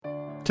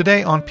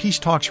Today on Peace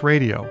Talks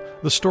Radio,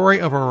 the story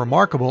of a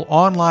remarkable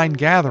online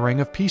gathering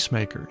of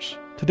peacemakers.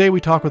 Today we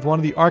talk with one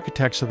of the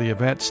architects of the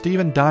event,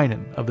 Stephen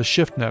Dinan of the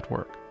Shift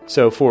Network.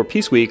 So for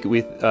Peace Week,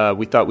 we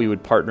thought we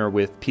would partner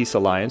with Peace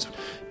Alliance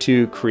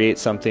to create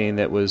something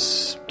that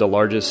was the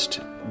largest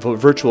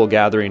virtual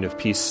gathering of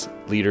peace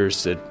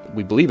leaders that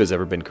we believe has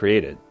ever been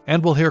created.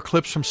 And we'll hear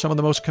clips from some of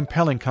the most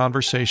compelling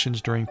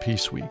conversations during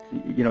Peace Week.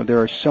 You know,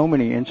 there are so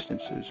many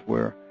instances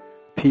where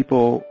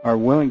people are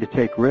willing to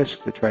take risks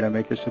to try to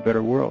make this a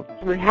better world.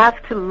 We have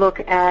to look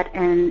at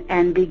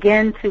and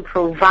begin to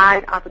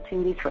provide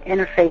opportunities for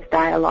interfaith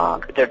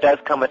dialogue. There does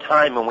come a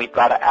time when we've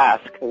got to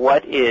ask,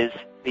 what is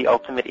the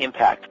ultimate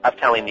impact of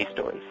telling these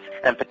stories?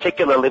 And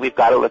particularly, we've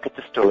got to look at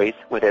the stories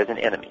where there's an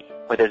enemy,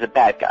 where there's a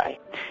bad guy.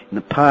 In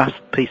the past,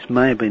 peace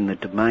may have been the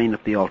domain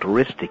of the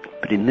altruistic,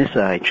 but in this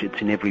age,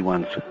 it's in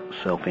everyone's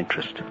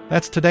self-interest.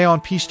 That's today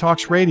on Peace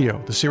Talks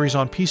Radio, the series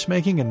on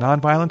peacemaking and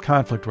nonviolent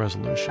conflict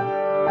resolution.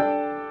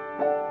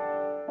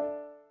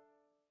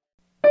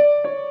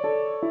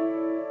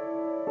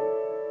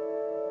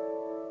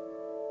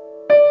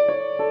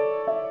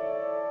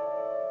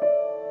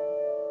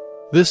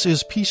 This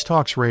is Peace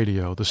Talks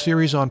Radio, the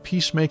series on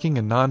peacemaking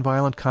and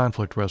nonviolent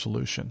conflict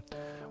resolution.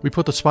 We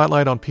put the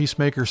spotlight on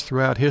peacemakers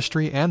throughout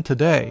history and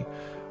today,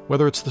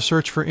 whether it's the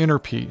search for inner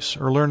peace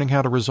or learning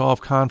how to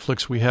resolve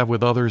conflicts we have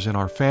with others in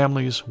our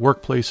families,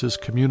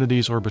 workplaces,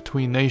 communities, or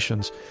between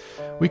nations.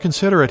 We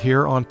consider it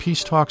here on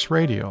Peace Talks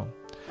Radio.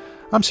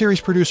 I'm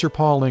series producer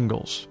Paul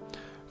Ingalls.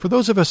 For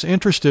those of us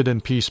interested in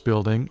peace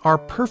building, our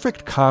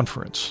perfect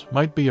conference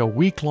might be a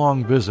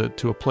week-long visit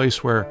to a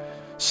place where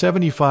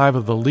 75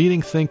 of the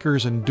leading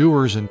thinkers and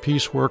doers in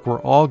peace work were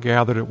all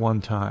gathered at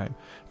one time,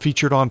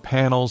 featured on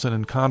panels and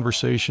in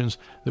conversations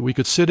that we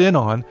could sit in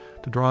on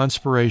to draw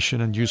inspiration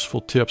and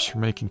useful tips for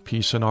making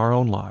peace in our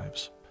own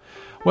lives.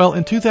 Well,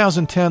 in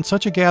 2010,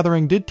 such a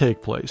gathering did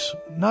take place,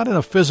 not in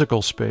a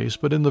physical space,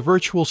 but in the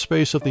virtual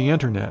space of the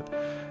Internet,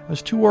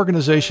 as two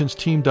organizations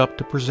teamed up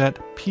to present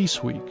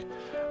Peace Week,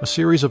 a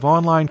series of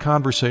online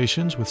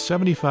conversations with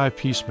 75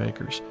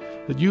 peacemakers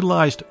that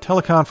utilized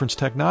teleconference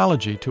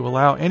technology to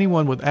allow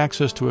anyone with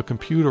access to a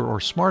computer or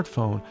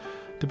smartphone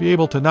to be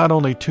able to not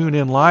only tune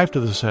in live to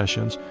the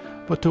sessions,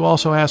 but to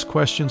also ask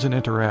questions and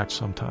interact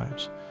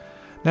sometimes.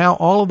 Now,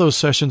 all of those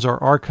sessions are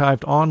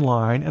archived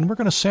online, and we're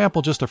going to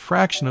sample just a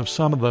fraction of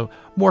some of the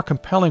more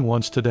compelling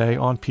ones today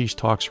on Peace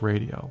Talks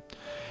Radio.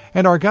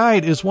 And our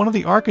guide is one of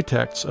the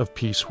architects of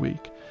Peace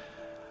Week.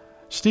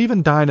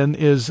 Stephen Dinan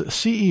is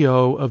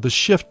CEO of the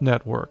Shift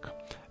Network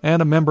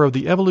and a member of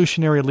the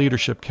Evolutionary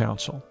Leadership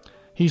Council.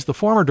 He's the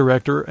former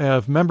director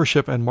of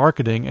membership and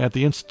marketing at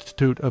the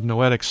Institute of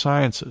Noetic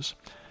Sciences.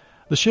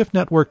 The Shift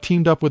Network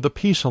teamed up with the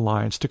Peace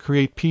Alliance to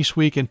create Peace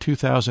Week in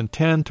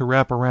 2010 to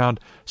wrap around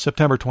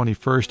September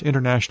 21st,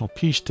 International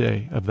Peace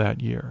Day of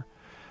that year.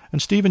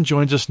 And Stephen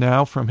joins us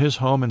now from his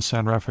home in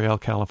San Rafael,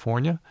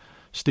 California.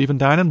 Stephen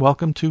Dinan,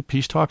 welcome to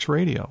Peace Talks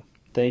Radio.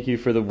 Thank you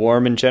for the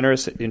warm and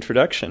generous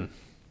introduction.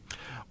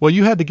 Well,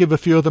 you had to give a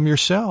few of them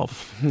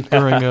yourself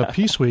during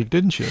Peace Week,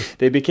 didn't you?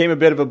 They became a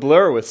bit of a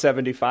blur with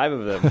 75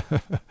 of them.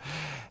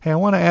 Hey, I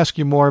want to ask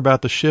you more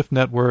about the Shift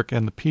Network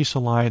and the Peace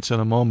Alliance in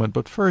a moment,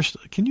 but first,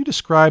 can you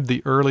describe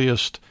the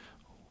earliest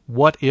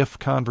what-if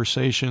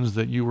conversations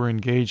that you were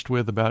engaged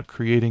with about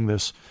creating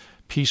this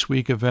Peace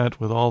Week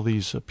event with all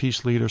these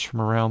peace leaders from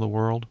around the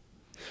world?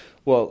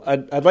 Well,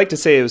 I'd like to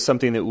say it was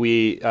something that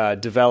we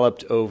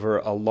developed over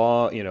a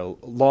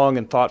long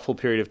and thoughtful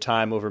period of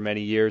time over many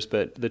years.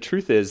 But the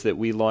truth is that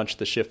we launched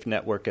the Shift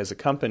Network as a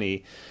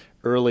company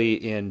early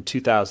in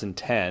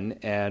 2010,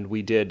 and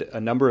we did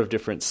a number of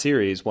different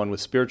series, one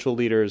with spiritual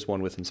leaders,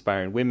 one with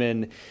inspiring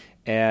women,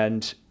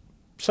 and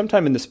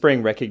sometime in the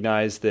spring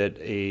recognized that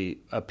a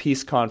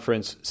peace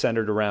conference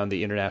centered around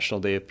the International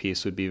Day of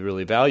Peace would be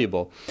really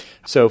valuable.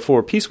 So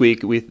for Peace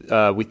Week, we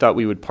thought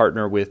we would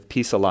partner with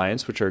Peace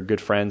Alliance, which are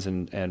good friends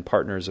and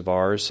partners of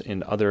ours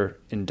in other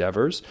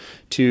endeavors,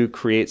 to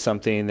create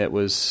something that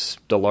was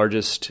the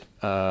largest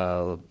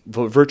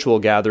virtual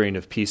gathering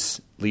of peace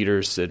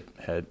leaders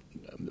that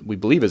we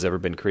believe has ever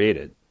been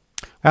created.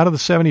 Out of the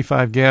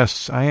 75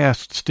 guests, I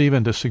asked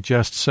Stephen to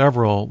suggest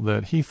several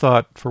that he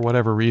thought, for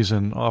whatever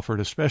reason, offered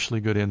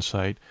especially good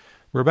insight.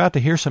 We're about to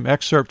hear some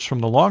excerpts from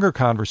the longer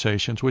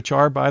conversations, which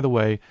are, by the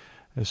way,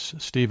 as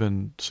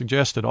Stephen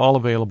suggested, all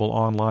available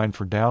online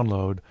for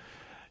download.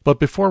 But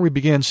before we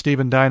begin,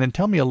 Stephen Dinan,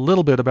 tell me a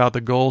little bit about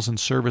the goals and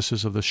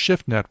services of the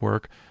Shift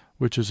Network,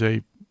 which is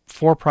a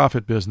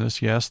for-profit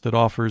business, yes, that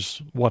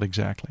offers what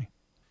exactly?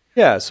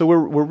 Yeah, so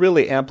we're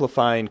really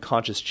amplifying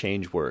conscious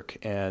change work,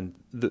 and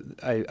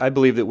I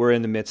believe that we're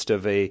in the midst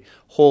of a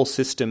whole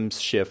systems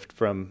shift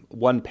from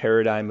one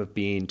paradigm of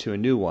being to a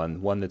new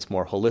one that's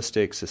more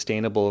holistic,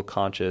 sustainable,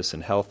 conscious,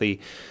 and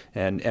healthy,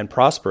 and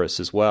prosperous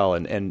as well.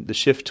 And the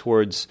shift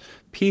towards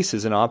peace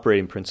as an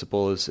operating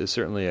principle is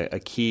certainly a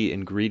key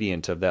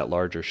ingredient of that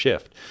larger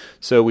shift.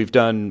 So we've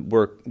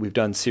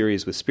done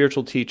series with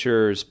spiritual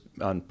teachers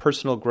on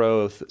personal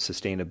growth,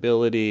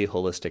 sustainability,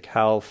 holistic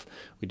health.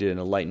 We did an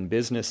Enlightened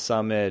Business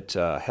Summit,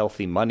 a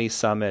Healthy Money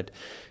Summit.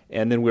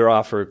 And then we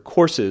offer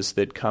courses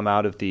that come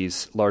out of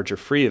these larger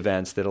free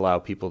events that allow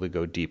people to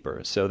go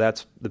deeper. So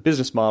that's the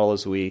business model.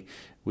 Is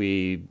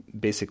we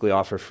basically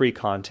offer free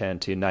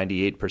content to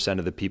 98%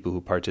 of the people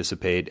who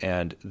participate,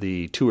 and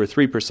the 2 or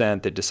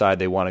 3% that decide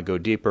they want to go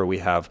deeper, we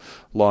have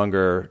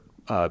longer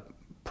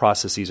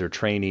processes or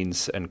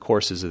trainings and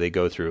courses that they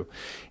go through.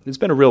 It's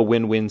been a real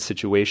win-win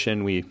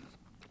situation. We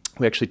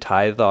actually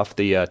tithe off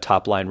the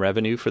top line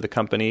revenue for the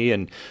company,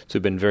 and so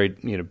we've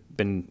been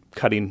been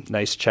cutting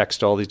nice checks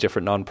to all these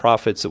different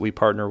nonprofits that we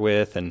partner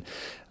with, and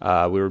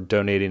we were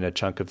donating a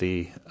chunk of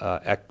the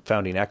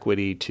founding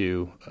equity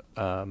to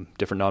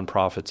different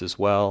nonprofits as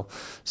well.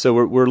 So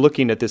we're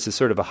looking at this as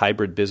sort of a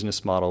hybrid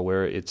business model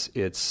where it's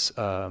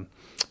a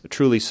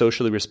truly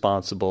socially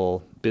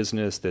responsible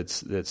business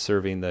that's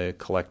serving the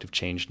collective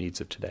change needs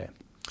of today.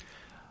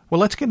 Well,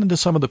 let's get into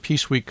some of the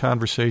Peace Week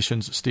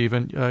conversations,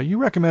 Stephen. You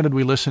recommended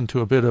we listen to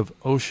a bit of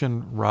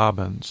Ocean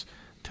Robbins.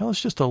 Tell us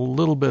just a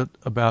little bit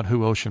about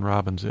who Ocean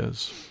Robbins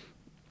is.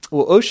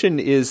 Well, Ocean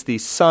is the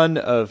son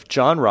of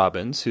John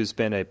Robbins, who's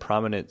been a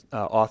prominent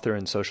author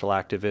and social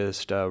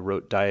activist,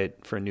 wrote Diet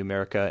for a New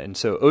America. And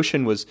so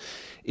Ocean was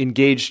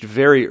engaged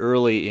very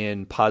early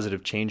in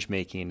positive change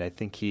making. I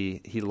think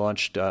he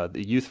launched the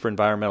Youth for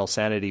Environmental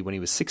Sanity when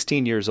he was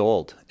 16 years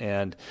old,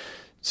 and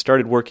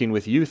started working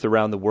with youth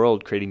around the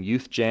world, creating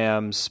youth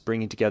jams,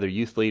 bringing together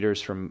youth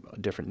leaders from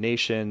different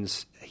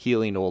nations,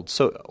 healing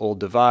old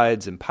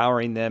divides,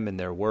 empowering them in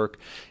their work.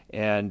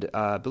 And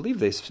I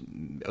believe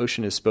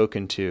Ocean has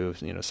spoken to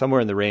somewhere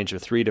in the range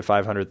of 300,000 to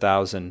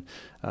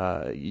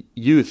 500,000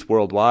 youth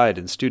worldwide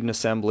and student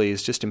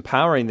assemblies, just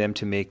empowering them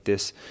to make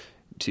this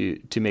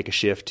to make a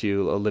shift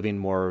to a living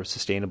more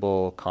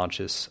sustainable,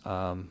 conscious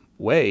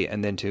way,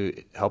 and then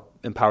to help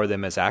empower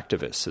them as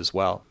activists as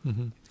well.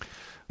 Mm-hmm.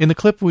 In the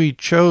clip we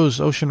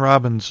chose, Ocean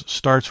Robbins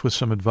starts with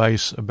some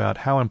advice about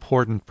how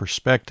important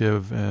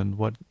perspective and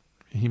what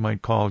he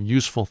might call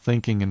useful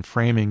thinking and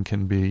framing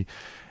can be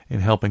in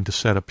helping to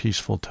set a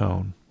peaceful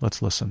tone.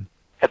 Let's listen.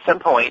 At some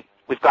point,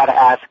 we've got to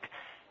ask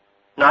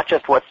not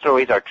just what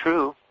stories are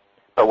true,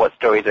 but what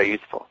stories are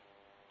useful.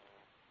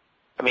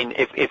 I mean,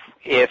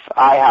 if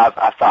I have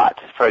a thought,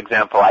 for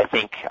example, I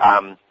think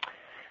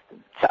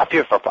a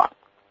fearful thought.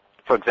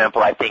 For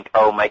example, I think,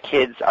 my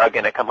kids are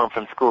going to come home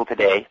from school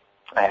today.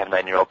 I have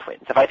 9-year-old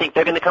twins. If I think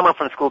they're going to come home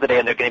from school today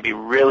and they're going to be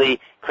really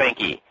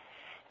cranky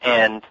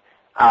and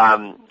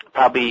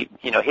probably,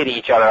 hitting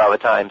each other all the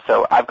time,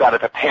 so I've got to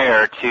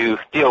prepare to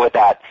deal with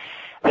that,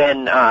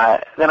 then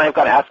I've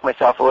got to ask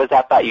myself, well, is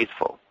that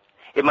useful?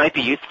 It might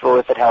be useful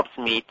if it helps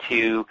me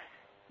to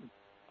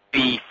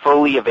be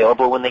fully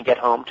available when they get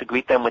home, to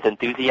greet them with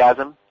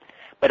enthusiasm,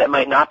 but it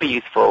might not be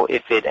useful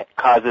if it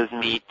causes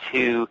me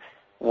to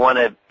want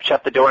to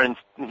shut the door and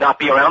not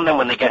be around them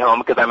when they get home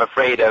because I'm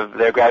afraid of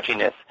their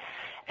grouchiness.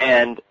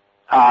 And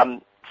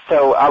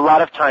so a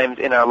lot of times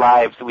in our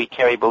lives we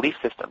carry belief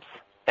systems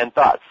and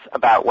thoughts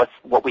about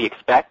what we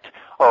expect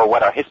or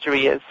what our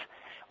history is.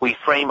 We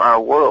frame our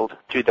world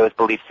through those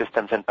belief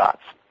systems and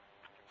thoughts.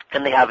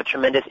 And they have a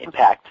tremendous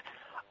impact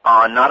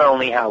on not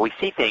only how we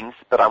see things,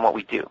 but on what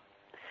we do.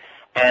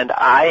 And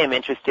I am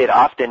interested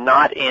often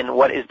not in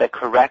what is the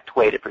correct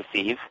way to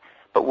perceive,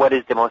 but what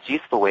is the most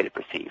useful way to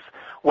perceive.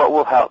 What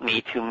will help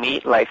me to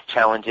meet life's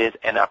challenges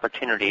and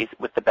opportunities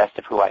with the best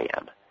of who I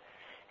am,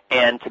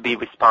 and to be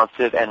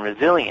responsive and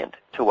resilient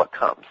to what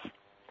comes.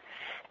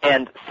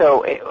 And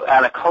so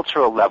on a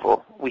cultural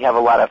level, we have a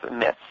lot of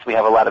myths, we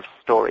have a lot of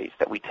stories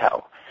that we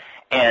tell,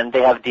 and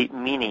they have deep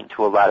meaning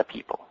to a lot of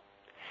people.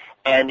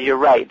 And you're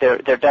right, there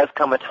does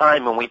come a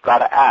time when we've got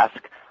to ask,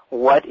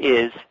 what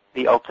is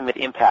the ultimate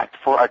impact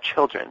for our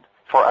children,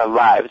 for our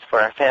lives, for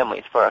our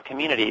families, for our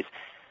communities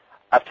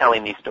of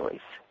telling these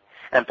stories?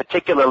 And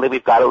particularly,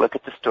 we've got to look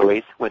at the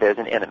stories where there's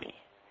an enemy,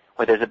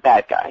 where there's a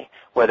bad guy,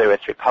 whether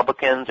it's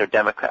Republicans or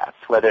Democrats,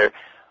 whether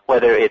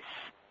it's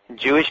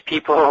Jewish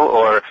people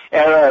or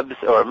Arabs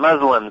or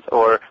Muslims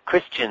or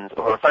Christians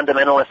or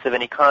fundamentalists of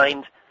any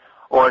kind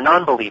or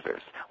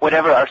non-believers.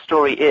 Whatever our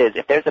story is,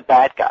 if there's a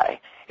bad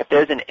guy, if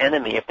there's an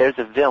enemy, if there's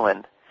a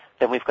villain,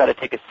 then we've got to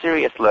take a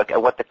serious look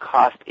at what the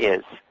cost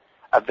is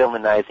of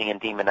villainizing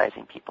and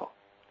demonizing people.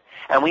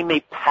 And we may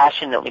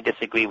passionately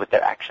disagree with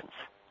their actions.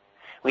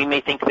 We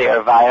may think they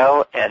are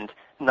vile, and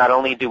not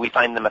only do we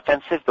find them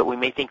offensive, but we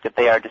may think that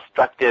they are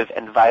destructive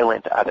and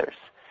violent to others.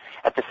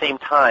 At the same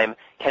time,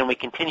 can we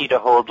continue to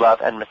hold love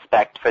and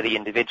respect for the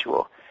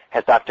individual?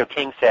 As Dr.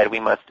 King said,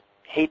 we must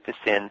hate the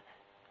sin,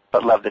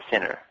 but love the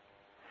sinner.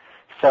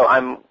 So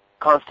I'm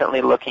constantly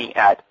looking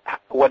at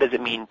what does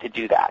it mean to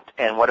do that,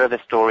 and what are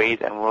the stories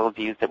and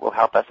worldviews that will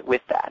help us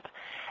with that.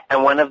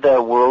 And one of the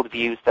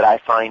worldviews that I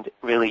find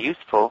really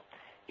useful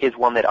is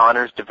one that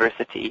honors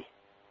diversity,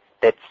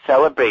 that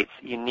celebrates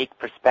unique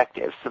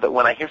perspectives, so that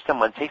when I hear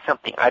someone say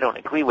something I don't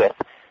agree with,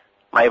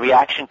 my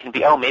reaction can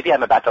be, maybe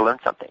I'm about to learn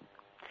something.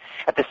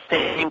 At the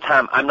same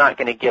time, I'm not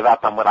going to give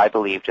up on what I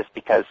believe just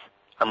because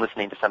I'm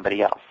listening to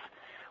somebody else.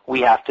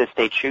 We have to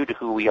stay true to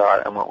who we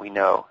are and what we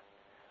know,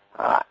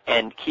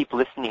 and keep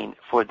listening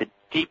for the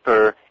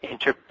deeper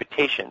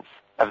interpretations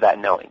of that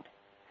knowing.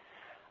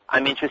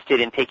 I'm interested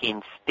in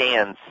taking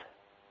stands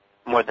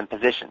more than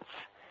positions.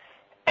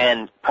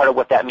 And part of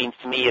what that means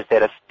to me is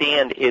that a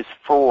stand is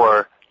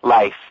for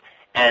life,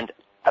 and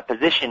a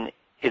position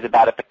is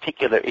about a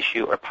particular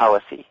issue or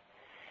policy.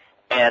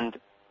 And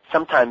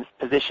sometimes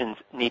positions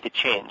need to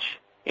change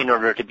in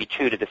order to be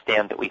true to the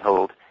stand that we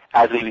hold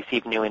as we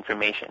receive new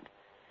information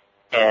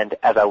and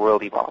as our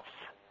world evolves.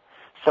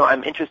 So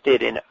I'm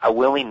interested in a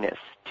willingness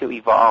to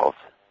evolve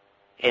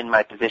in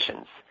my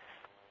positions,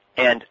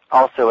 and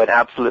also an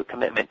absolute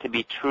commitment to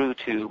be true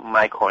to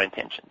my core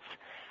intentions.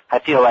 I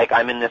feel like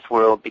I'm in this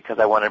world because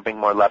I want to bring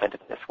more love into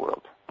this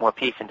world, more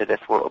peace into this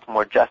world,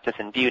 more justice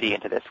and beauty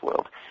into this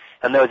world.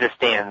 And those are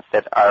stands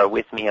that are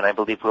with me, and I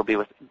believe will be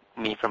with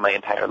me for my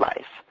entire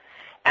life.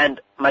 And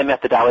my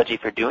methodology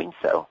for doing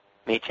so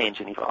may change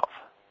and evolve.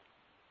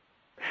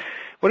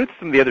 What are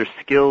some of the other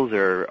skills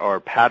or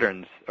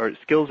patterns or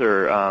skills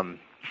or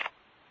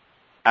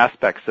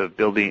aspects of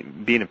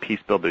being a peace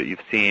builder that you've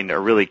seen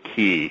are really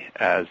key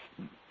as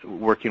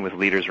working with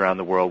leaders around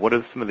the world? What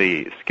are some of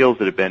the skills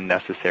that have been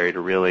necessary to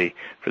really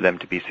for them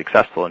to be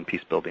successful in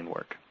peace building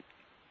work?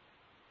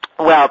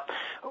 Well,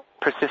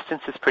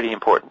 persistence is pretty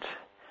important.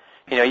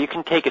 You know, you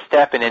can take a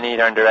step in any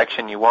darn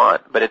direction you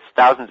want, but it's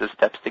thousands of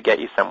steps to get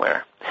you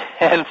somewhere.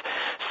 And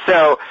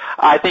so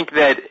I think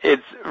that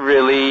it's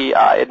really,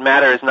 it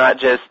matters not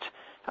just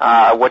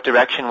what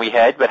direction we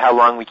head, but how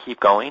long we keep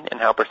going and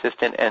how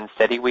persistent and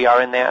steady we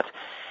are in that.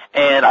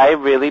 And I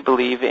really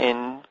believe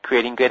in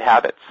creating good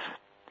habits,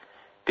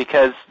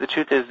 because the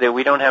truth is that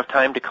we don't have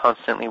time to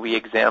constantly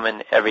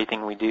re-examine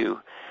everything we do.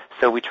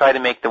 So we try to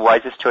make the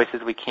wisest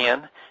choices we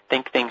can,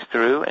 think things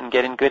through, and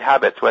get in good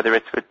habits, whether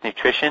it's with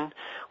nutrition,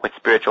 with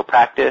spiritual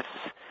practice,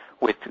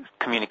 with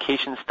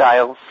communication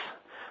styles,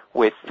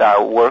 with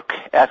work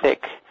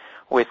ethic,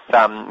 with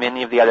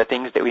many of the other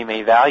things that we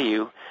may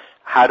value.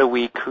 How do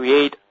we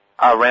create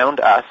around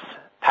us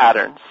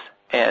patterns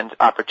and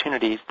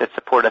opportunities that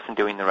support us in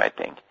doing the right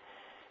thing,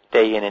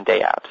 day in and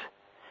day out,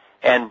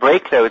 and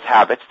break those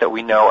habits that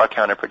we know are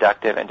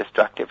counterproductive and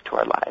destructive to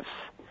our lives,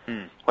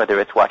 whether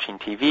it's watching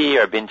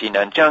TV or binging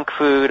on junk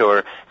food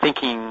or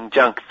thinking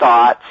junk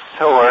thoughts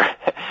or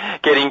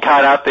getting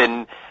caught up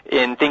in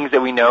things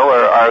that we know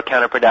are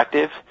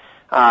counterproductive.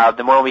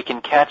 The more we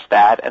can catch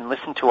that and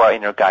listen to our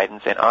inner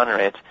guidance and honor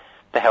it,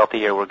 the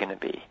healthier we're going to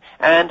be.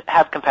 And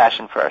have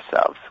compassion for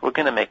ourselves. We're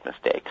going to make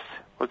mistakes.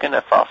 We're going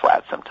to fall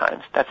flat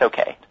sometimes. That's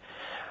okay.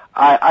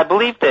 I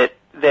believe that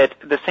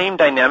the same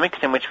dynamics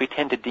in which we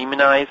tend to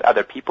demonize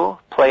other people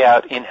play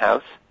out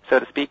in-house, so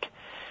to speak,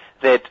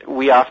 that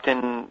we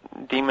often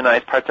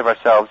demonize parts of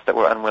ourselves that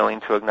we're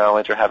unwilling to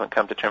acknowledge or haven't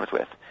come to terms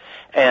with.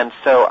 And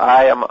so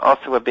I am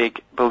also a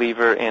big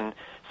believer in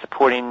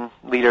supporting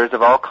leaders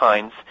of all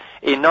kinds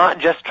in not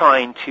just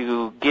trying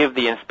to give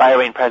the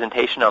inspiring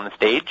presentation on the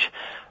stage,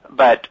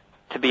 but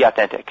to be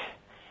authentic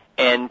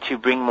and to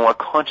bring more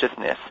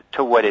consciousness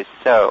to what is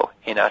so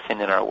in us and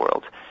in our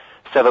world,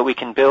 so that we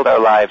can build our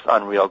lives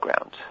on real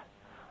ground,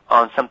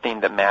 on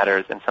something that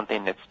matters and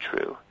something that's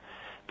true.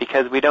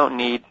 Because we don't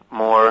need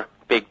more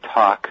big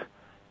talk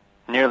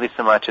nearly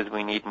so much as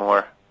we need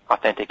more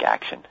authentic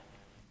action.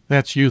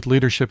 That's youth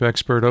leadership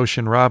expert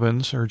Ocean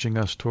Robbins urging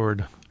us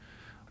toward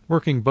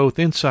working both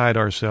inside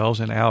ourselves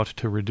and out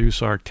to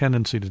reduce our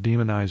tendency to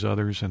demonize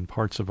others and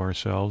parts of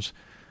ourselves.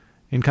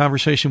 In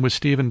conversation with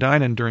Stephen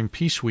Dinan during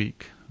Peace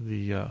Week,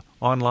 the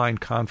online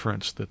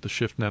conference that the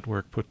Shift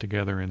Network put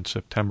together in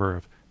September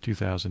of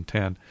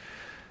 2010.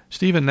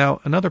 Stephen,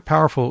 now another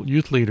powerful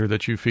youth leader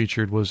that you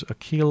featured was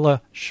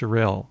Aqeela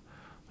Cherrelle,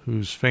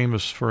 who's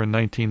famous for in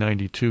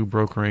 1992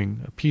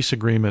 brokering a peace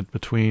agreement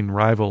between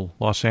rival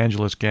Los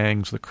Angeles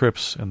gangs, the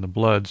Crips and the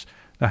Bloods.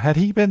 Now, had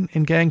he been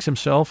in gangs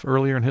himself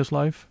earlier in his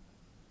life?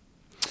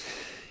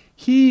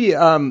 He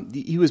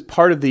was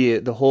part of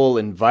the whole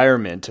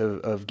environment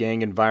of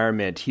gang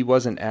environment. He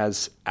wasn't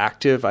as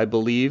active, I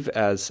believe,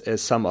 as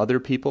some other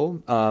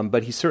people,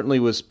 but he certainly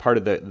was part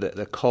of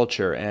the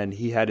culture, and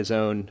he had his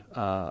own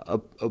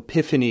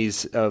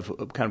epiphanies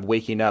of kind of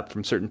waking up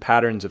from certain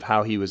patterns of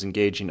how he was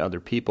engaging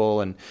other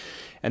people, and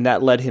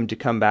that led him to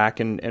come back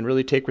and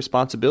really take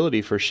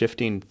responsibility for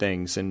shifting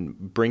things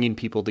and bringing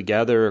people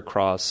together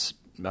across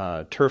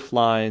turf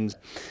lines.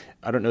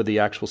 I don't know the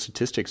actual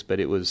statistics, but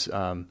it was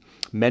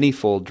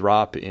manyfold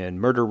drop in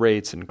murder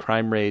rates and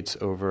crime rates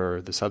over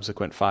the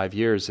subsequent 5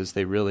 years as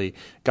they really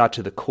got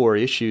to the core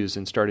issues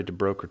and started to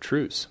broker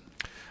truce.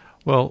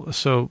 Well,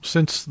 so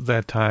since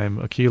that time,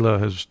 Aqeela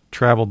has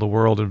traveled the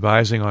world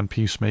advising on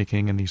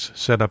peacemaking, and he's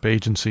set up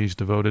agencies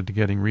devoted to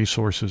getting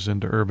resources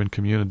into urban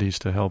communities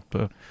to help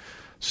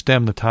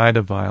stem the tide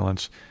of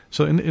violence.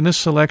 So in this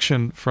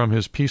selection from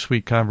his Peace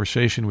Week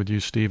conversation with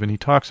you, Stephen, he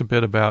talks a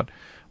bit about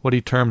what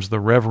he terms the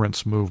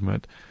reverence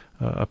movement,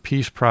 a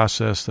peace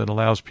process that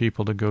allows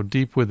people to go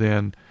deep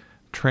within,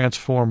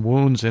 transform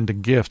wounds into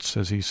gifts,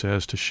 as he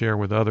says, to share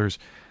with others.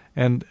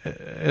 And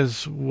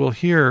as we'll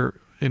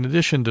hear, in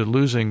addition to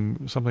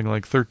losing something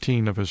like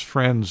 13 of his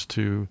friends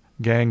to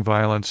gang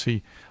violence,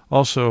 he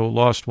also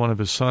lost one of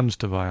his sons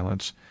to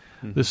violence.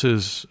 Mm-hmm. This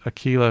is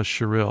Aqeela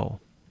Cherrelle.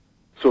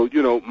 So,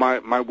 you know,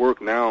 my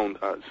work now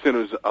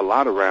centers a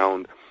lot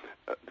around,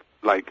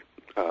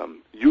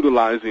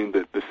 utilizing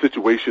the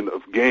situation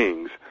of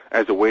gangs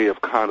as a way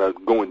of kind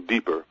of going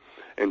deeper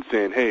and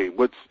saying, hey,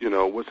 what's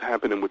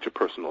happening with your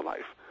personal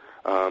life?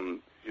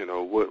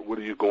 What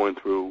are you going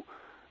through?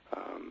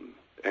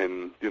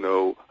 And, you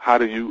know, how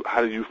do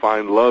you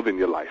find love in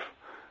your life?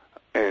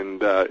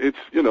 And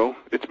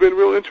it's been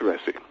real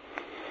interesting.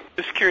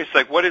 Just curious,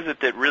 like, what is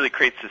it that really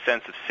creates a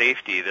sense of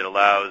safety that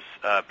allows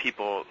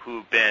people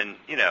who've been,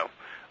 you know,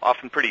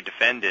 often pretty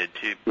defended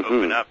to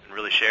open up and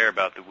really share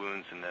about the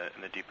wounds and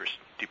the deeper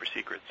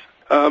secrets?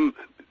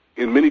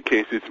 In many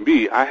cases,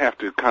 I have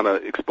to kind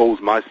of expose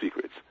my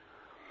secrets.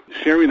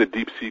 Sharing a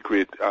deep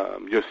secret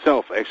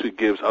yourself actually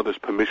gives others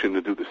permission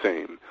to do the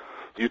same.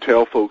 You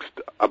tell folks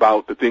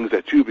about the things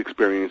that you've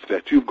experienced,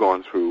 that you've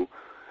gone through,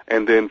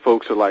 and then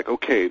folks are like,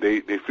 okay,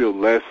 they feel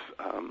less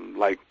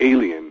like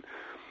alien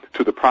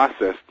to the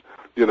process,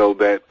 you know,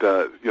 that,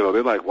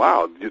 they're like,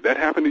 wow, that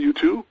happened to you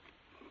too?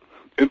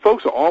 And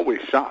folks are always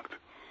shocked,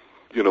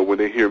 you know, when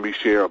they hear me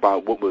share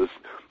about what was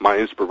my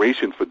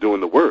inspiration for doing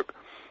the work.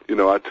 You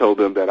know, I told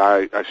them that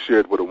I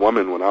shared with a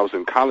woman when I was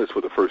in college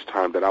for the first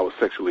time that I was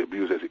sexually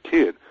abused as a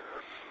kid,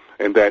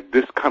 and that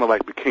this kind of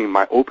like became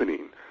my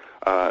opening,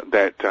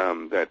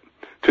 that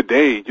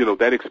today, you know,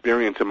 that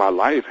experience in my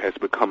life has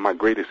become my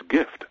greatest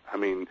gift. I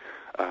mean,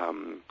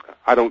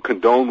 I don't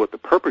condone what the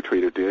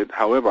perpetrator did.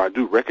 However, I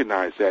do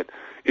recognize that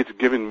it's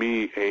given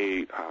me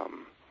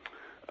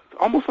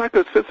almost like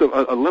a sense of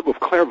a level of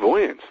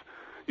clairvoyance,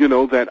 you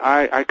know, that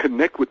I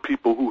connect with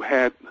people who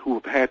have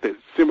had that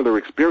similar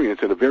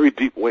experience in a very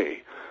deep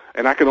way,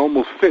 and I can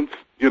almost sense,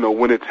 you know,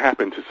 when it's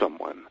happened to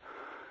someone.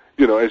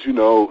 You know, as you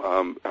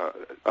know,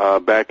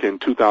 back in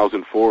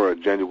 2004,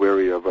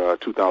 January of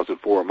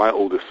 2004, my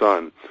oldest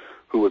son,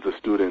 who was a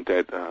student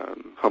at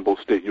Humboldt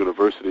State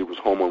University, was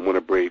home on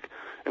winter break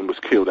and was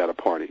killed at a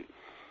party,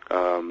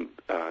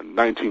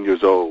 19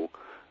 years old,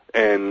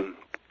 and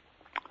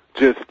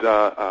just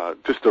a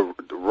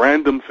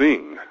random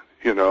thing,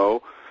 you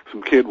know.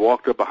 Some kid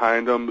walked up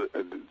behind him,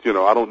 you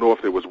know, I don't know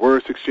if there was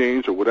words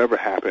exchanged or whatever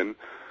happened,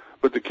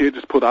 but the kid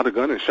just pulled out a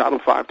gun and shot him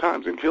 5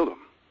 times and killed him.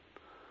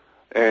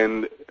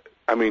 And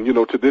I mean, you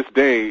know, to this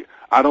day,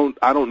 I don't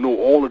know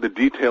all of the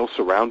details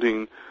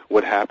surrounding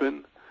what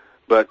happened,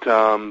 but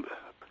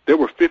there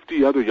were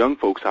 50 other young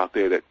folks out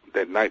there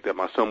that night that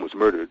my son was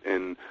murdered.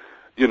 And,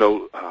 you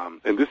know,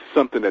 and this is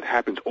something that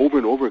happens over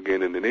and over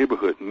again in the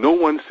neighborhood. No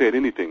one said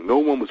anything. No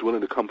one was willing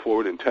to come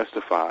forward and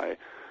testify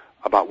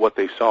about what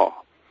they saw.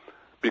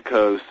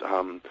 Because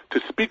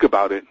to speak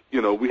about it,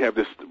 you know, we have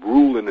this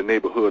rule in the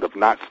neighborhood of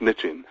not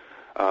snitching.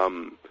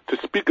 To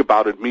speak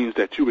about it means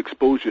that you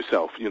expose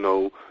yourself, you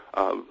know,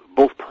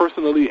 both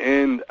personally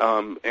and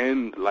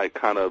like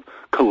kind of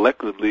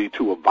collectively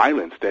to a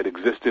violence that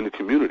exists in the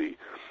community.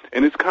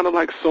 And it's kind of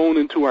like sewn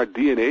into our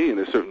DNA in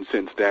a certain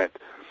sense that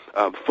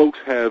folks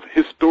have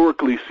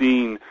historically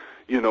seen,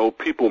 you know,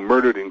 people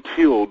murdered and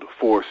killed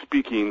for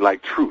speaking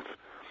like truth.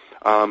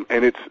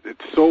 And it's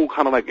so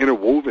kind of like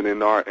interwoven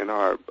in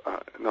our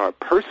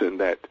person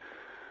that,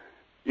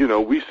 you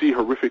know, we see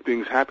horrific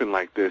things happen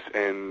like this,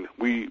 and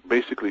we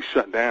basically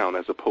shut down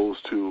as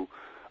opposed to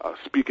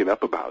speaking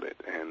up about it.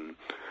 And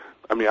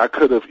I mean, I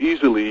could have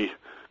easily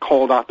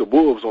called out the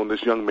wolves on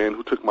this young man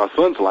who took my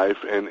son's life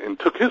and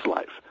took his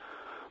life,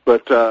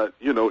 but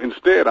you know,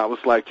 instead I was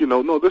like, you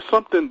know, no, there's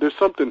something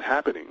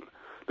happening.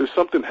 There's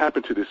something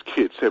happened to this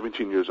kid,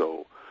 17 years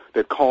old,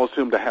 that caused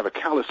him to have a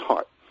callous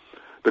heart,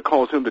 that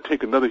caused him to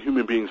take another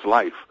human being's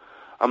life.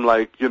 I'm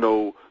like, you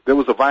know, there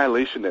was a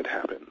violation that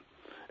happened.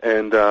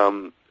 And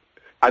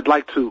I'd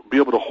like to be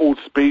able to hold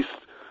space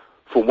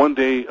for one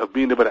day of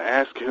being able to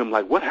ask him,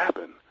 like, what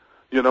happened?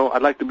 You know,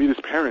 I'd like to meet his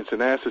parents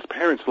and ask his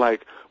parents,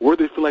 like, where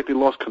they feel like they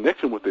lost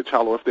connection with their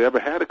child or if they ever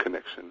had a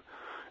connection.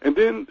 And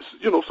then,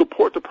 you know,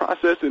 support the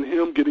process in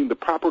him getting the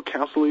proper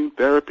counseling,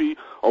 therapy,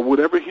 or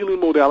whatever healing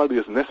modality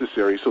is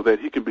necessary so that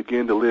he can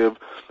begin to live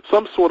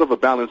some sort of a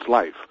balanced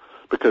life.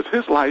 Because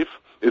his life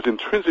is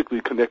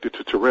intrinsically connected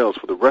to Terrell's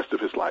for the rest of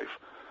his life.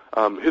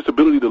 His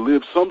ability to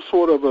live some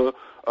sort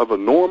of a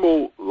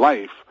normal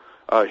life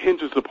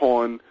hinges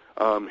upon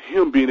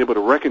him being able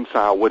to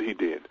reconcile what he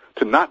did,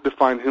 to not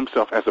define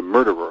himself as a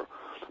murderer,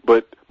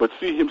 but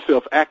see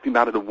himself acting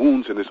out of the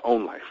wounds in his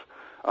own life.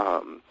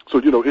 So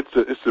you know,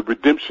 it's a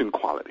redemption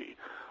quality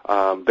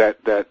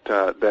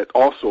that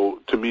also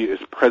to me is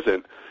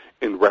present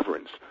in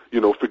reverence.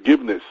 You know,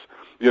 forgiveness,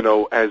 you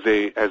know, as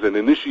an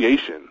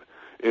initiation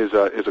is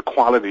a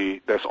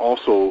quality that's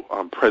also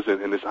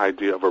present in this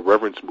idea of a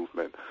reverence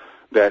movement,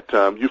 that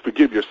you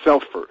forgive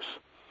yourself first,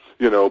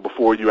 you know,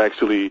 before you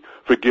actually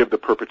forgive the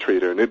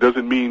perpetrator. And it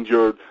doesn't mean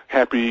you're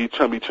happy,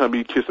 chummy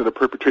kissing the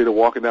perpetrator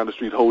walking down the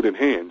street holding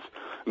hands.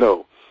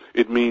 No,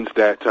 it means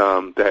that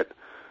that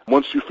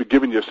once you've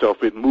forgiven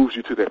yourself, it moves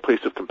you to that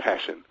place of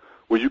compassion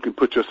where you can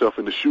put yourself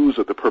in the shoes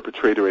of the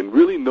perpetrator and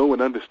really know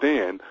and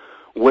understand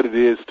what it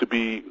is to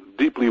be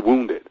deeply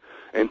wounded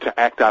and to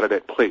act out of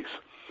that place,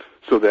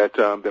 so that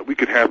that we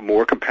could have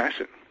more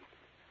compassion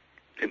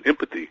and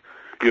empathy,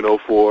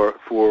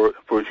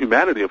 for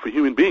humanity and for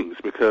human beings,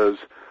 because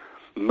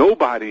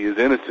nobody is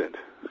innocent.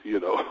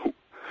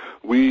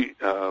 We've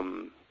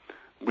all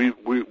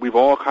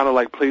kind of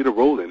like played a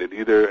role in it,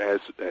 either as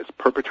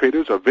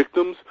perpetrators or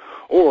victims,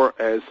 or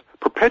as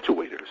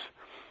perpetuators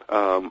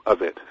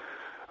of it.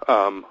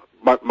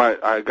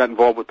 I got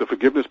involved with the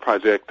Forgiveness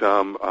Project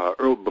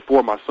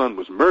before my son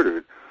was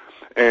murdered,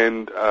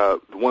 and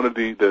one of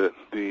the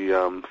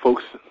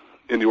folks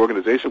in the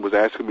organization was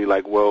asking me,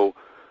 like, well,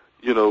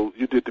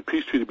 you did the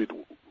peace treaty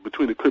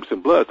between the Crips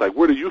and Bloods. Like,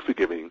 what are you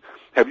forgiving?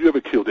 Have you ever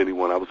killed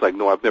anyone? I was like,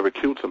 no, I've never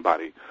killed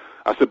somebody.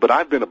 I said, but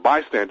I've been a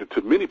bystander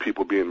to many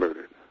people being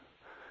murdered.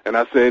 And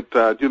I said,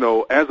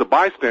 as a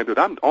bystander,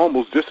 I'm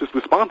almost just as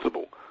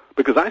responsible,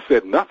 because I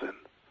said nothing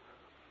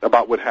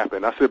about what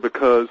happened. I said,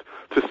 because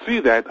to see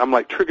that, I'm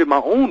like triggered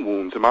my own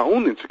wounds and my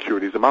own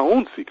insecurities and my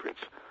own secrets.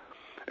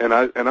 And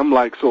I'm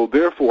like, so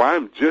therefore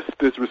I'm just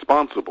as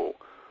responsible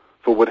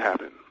for what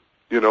happened,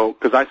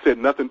 because I said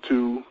nothing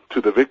to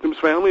the victim's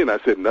family, and I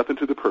said nothing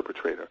to the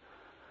perpetrator.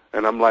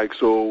 And I'm like,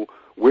 so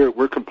we're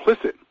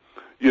complicit,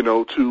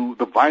 to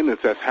the violence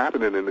that's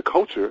happening in the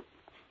culture,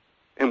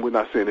 and we're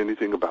not saying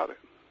anything about it.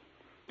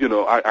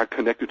 I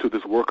connected to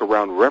this work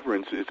around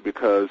reverence is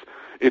because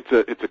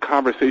it's a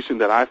conversation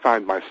that I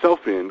find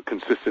myself in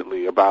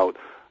consistently about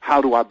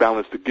how do I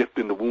balance the gift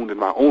and the wound in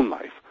my own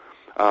life,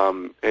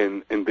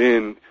 and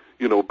then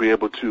be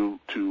able to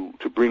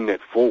bring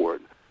that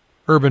forward.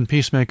 Urban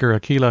peacemaker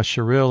Akila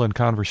Sherrill in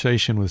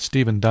conversation with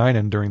Stephen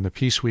Dinan during the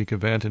Peace Week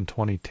event in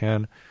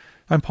 2010.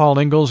 I'm Paul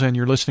Ingalls, and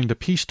you're listening to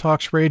Peace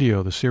Talks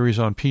Radio, the series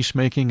on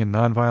peacemaking and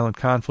nonviolent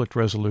conflict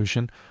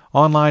resolution,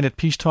 online at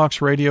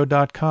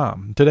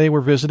peacetalksradio.com. Today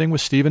we're visiting with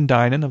Stephen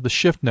Dinan of the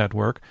Shift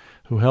Network,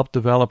 who helped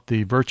develop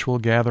the virtual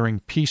gathering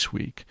Peace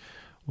Week.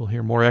 We'll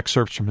hear more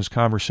excerpts from his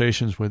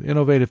conversations with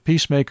innovative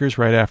peacemakers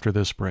right after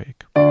this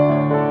break.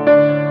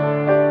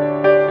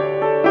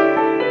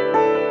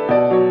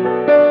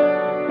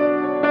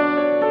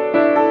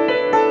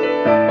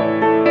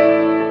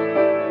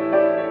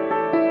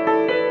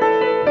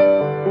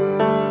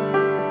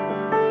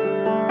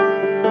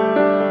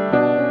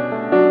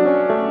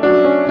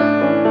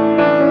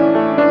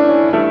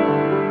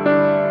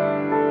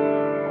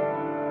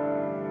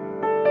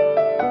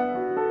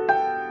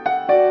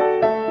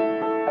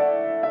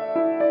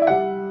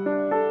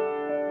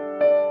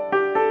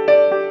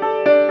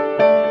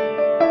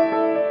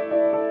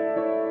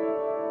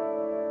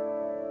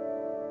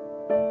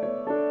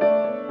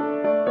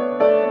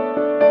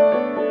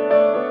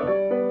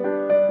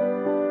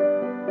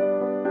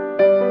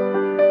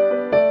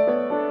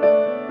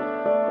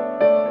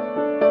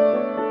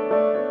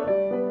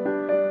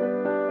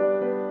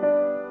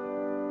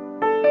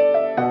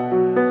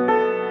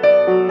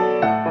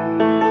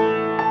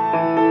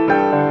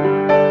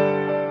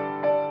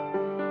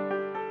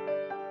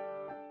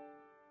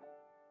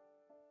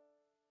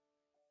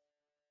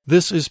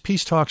 This is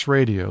Peace Talks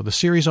Radio, the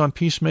series on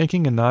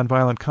peacemaking and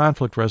nonviolent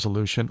conflict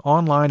resolution,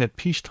 online at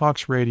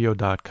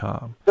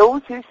peacetalksradio.com.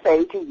 Those who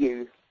say to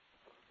you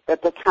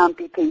that there can't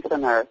be peace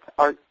on earth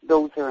are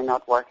those who are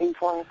not working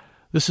for it.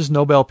 This is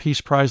Nobel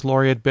Peace Prize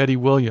laureate Betty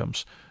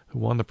Williams, who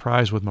won the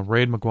prize with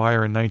Mairead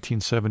Maguire in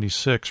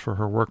 1976 for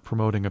her work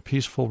promoting a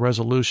peaceful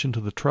resolution to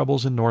the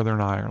troubles in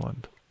Northern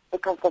Ireland.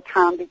 Because there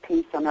can be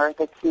peace on earth.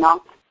 It's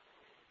not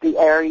the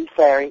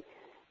airy-fairy.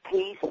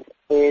 Peace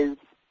is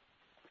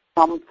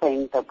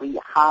something that we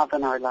have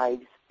in our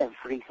lives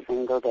every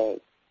single day,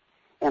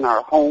 in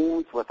our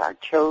homes, with our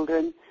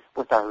children,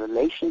 with our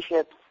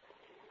relationships.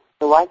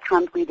 So why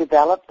can't we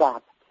develop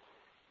that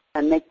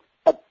and make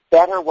a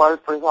better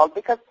world for us all?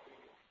 Because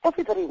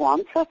everybody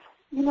wants it.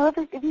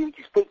 If you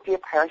speak to a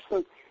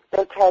person,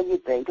 they'll tell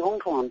you they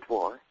don't want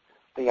war.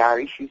 The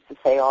Irish used to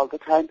say all the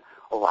time,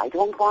 oh, I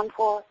don't want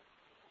war.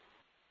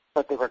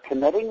 But they were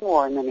committing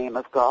war in the name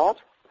of God.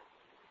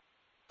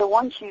 So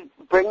once you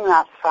bring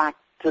that fact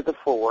to the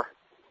fore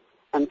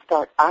and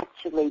start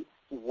actually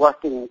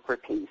working for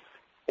peace,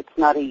 it's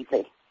not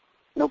easy.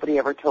 Nobody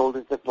ever told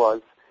us it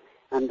was.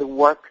 And the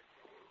work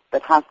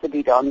that has to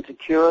be done to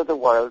cure the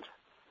world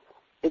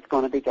is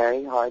going to be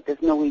very hard.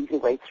 There's no easy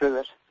way through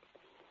it.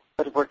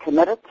 But if we're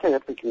committed to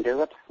it, we can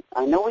do it.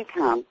 I know we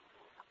can.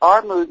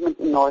 Our movement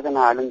in Northern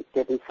Ireland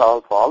didn't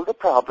solve all the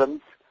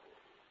problems,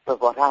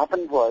 but what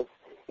happened was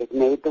it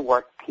made the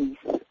word peace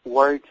and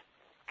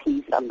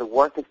the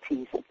work of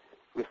peace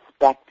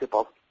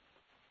respectable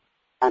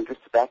and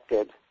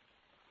respected.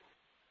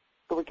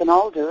 So we can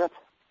all do it.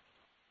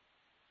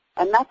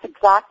 And that's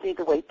exactly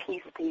the way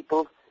peace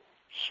people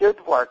should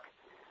work,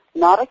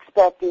 not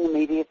expecting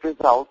immediate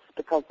results,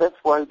 because this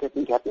world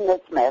didn't get in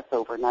this mess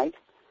overnight.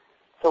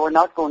 So we're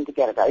not going to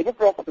get it out of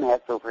this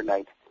mess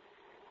overnight.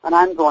 And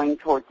I'm going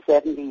towards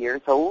 70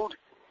 years old.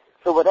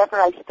 So whatever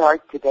I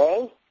start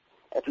today,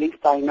 at least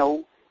I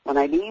know when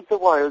I leave the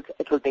world,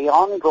 it will be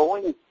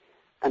ongoing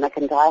and I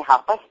can die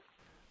happy.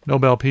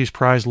 Nobel Peace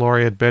Prize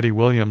laureate Betty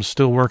Williams,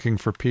 still working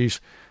for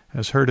peace,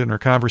 as heard in her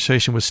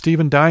conversation with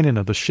Stephen Dinan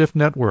of the Shift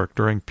Network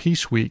during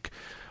Peace Week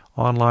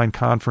online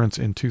conference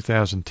in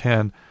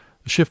 2010.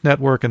 The Shift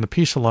Network and the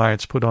Peace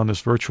Alliance put on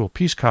this virtual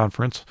peace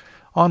conference,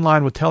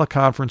 online with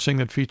teleconferencing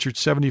that featured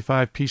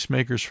 75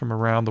 peacemakers from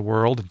around the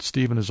world, and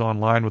Stephen is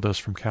online with us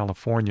from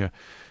California.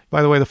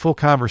 By the way, the full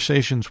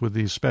conversations with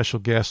these special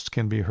guests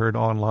can be heard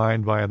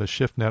online via the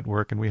Shift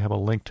Network, and we have a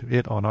link to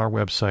it on our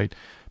website,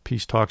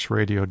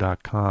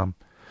 peacetalksradio.com.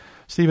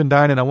 Stephen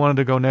Dinan, I wanted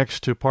to go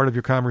next to part of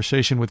your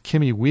conversation with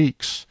Kimmy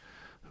Weeks,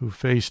 who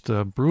faced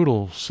a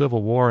brutal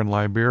civil war in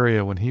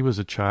Liberia when he was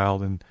a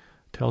child and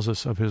tells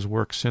us of his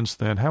work since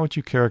then. How would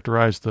you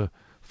characterize the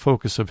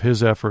focus of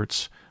his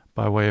efforts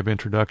by way of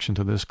introduction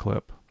to this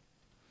clip?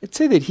 I'd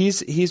say that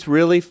he's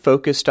really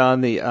focused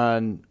on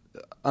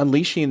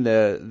unleashing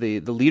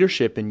the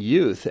leadership in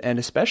youth, and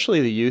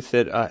especially the youth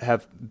that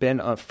have been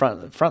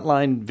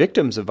frontline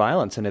victims of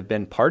violence and have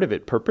been part of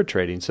it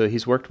perpetrating. So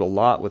he's worked a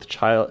lot with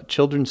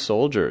children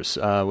soldiers,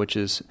 which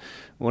is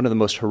one of the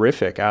most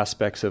horrific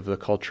aspects of the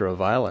culture of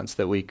violence,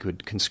 that we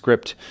could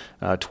conscript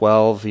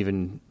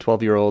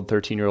 12-year-old,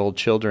 13-year-old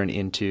children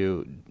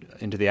into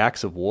the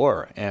acts of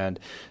war and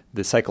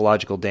the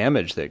psychological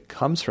damage that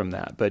comes from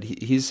that. But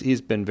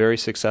he's been very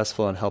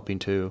successful in helping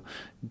to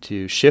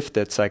shift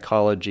that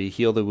psychology,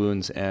 heal the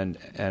wounds, and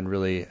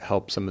really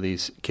help some of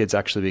these kids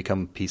actually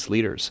become peace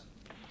leaders.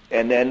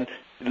 And then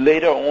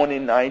later on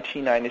in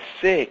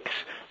 1996,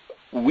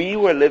 we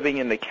were living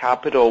in the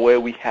capital where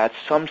we had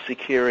some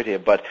security,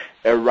 but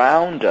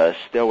around us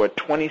there were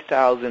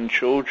 20,000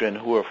 children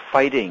who were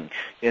fighting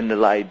in the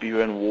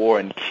Liberian war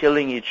and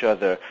killing each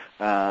other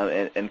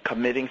and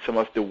committing some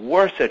of the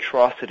worst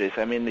atrocities.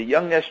 I mean, the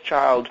youngest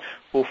child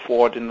who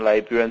fought in the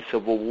Liberian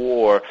Civil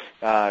War,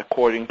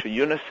 according to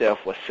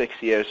UNICEF, was 6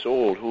 years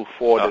old, who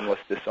fought and was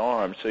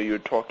disarmed. So you're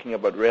talking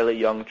about really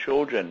young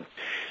children.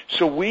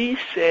 So we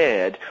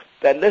said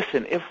that,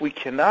 listen, if we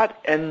cannot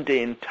end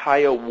the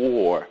entire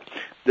war,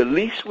 the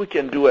least we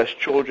can do as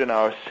children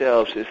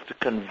ourselves is to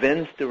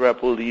convince the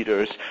rebel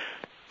leaders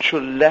to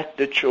let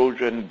the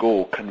children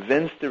go,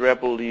 convince the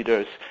rebel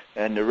leaders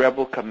and the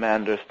rebel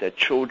commanders that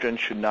children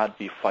should not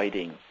be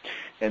fighting.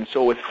 And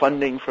so with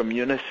funding from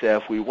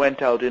UNICEF, we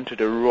went out into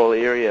the rural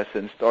areas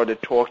and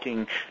started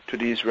talking to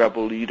these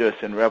rebel leaders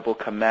and rebel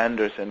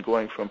commanders and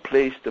going from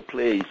place to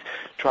place,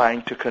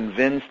 trying to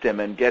convince them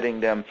and getting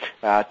them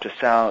to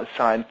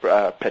sign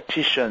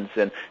petitions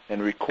and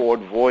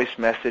record voice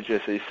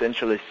messages,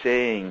 essentially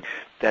saying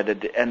that at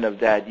the end of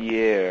that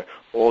year,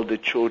 all the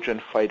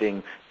children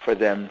fighting for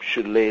them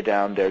should lay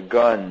down their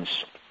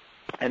guns.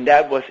 And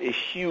that was a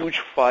huge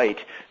fight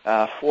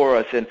for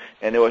us, and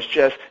it was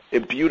just a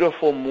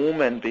beautiful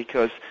moment,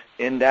 because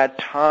in that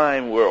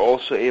time we're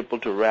also able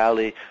to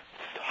rally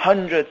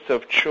hundreds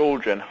of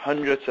children,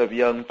 hundreds of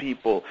young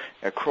people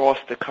across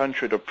the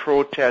country to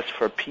protest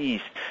for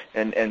peace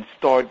and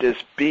start this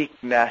big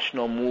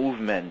national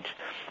movement.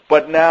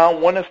 But now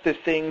one of the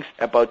things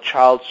about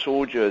child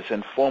soldiers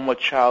and former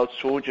child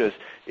soldiers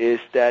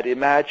is that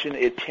imagine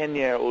a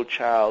 10-year-old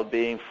child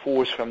being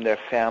forced from their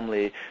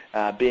family,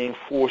 being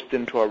forced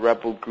into a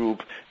rebel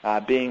group,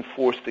 being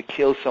forced to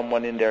kill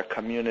someone in their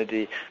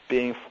community,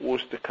 being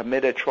forced to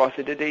commit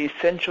atrocity. They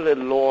essentially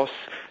lost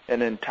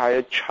an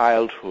entire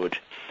childhood.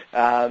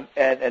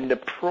 And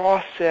the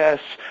process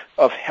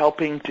of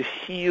helping to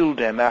heal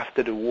them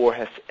after the war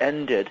has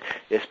ended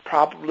is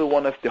probably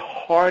one of the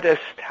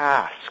hardest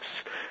tasks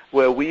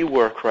where we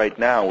work right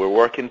now. We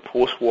work in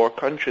post-war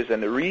countries,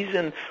 and the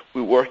reason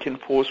we work in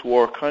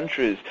post-war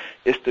countries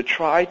is to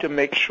try to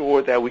make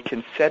sure that we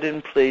can set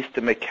in place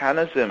the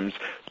mechanisms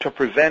to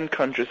prevent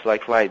countries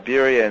like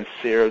Liberia and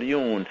Sierra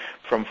Leone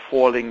from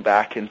falling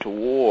back into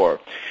war.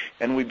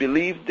 And we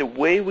believe the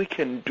way we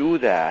can do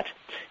that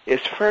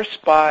is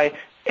first by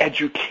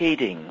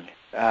educating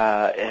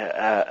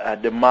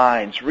the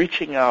minds,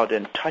 reaching out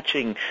and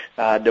touching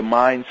the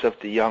minds of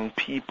the young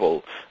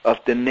people, of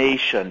the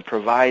nation,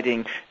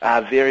 providing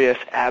various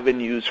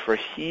avenues for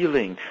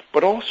healing,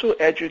 but also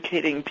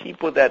educating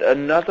people that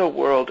another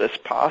world is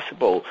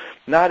possible,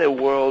 not a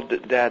world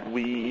that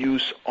we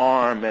use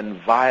arm and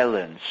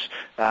violence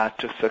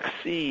to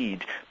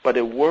succeed, but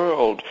a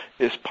world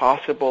is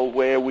possible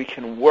where we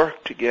can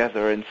work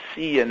together and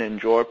see and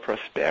enjoy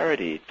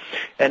prosperity.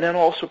 And then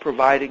also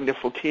providing the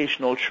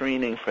vocational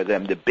training for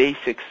them, the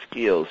basic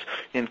skills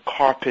in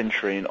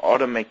carpentry, in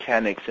auto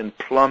mechanics, in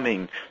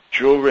plumbing,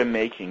 jewelry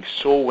making,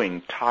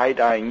 sewing,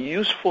 tie-dyeing,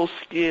 useful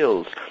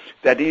skills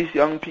that these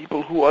young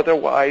people who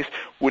otherwise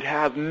would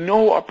have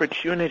no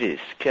opportunities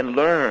can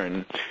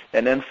learn,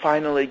 and then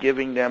finally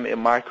giving them a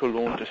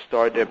microloan to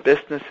start their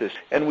businesses.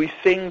 And we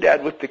think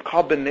that with the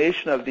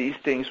combination of these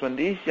things, when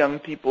these young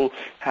people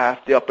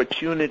have the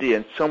opportunity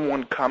and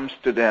someone comes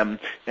to them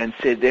and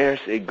say, there's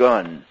a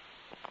gun,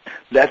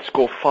 let's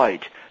go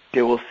fight,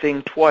 they will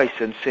think twice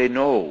and say,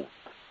 no,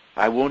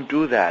 I won't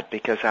do that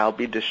because I'll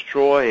be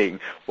destroying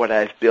what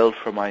I've built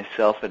for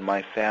myself and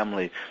my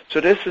family.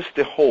 So this is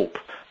the hope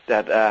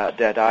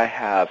that I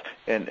have,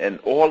 and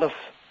all of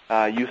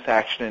Youth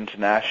Action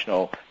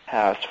International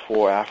has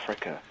for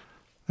Africa.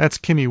 That's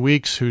Kimmy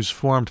Weeks, who's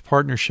formed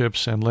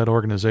partnerships and led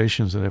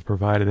organizations that have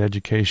provided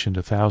education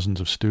to thousands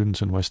of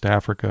students in West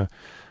Africa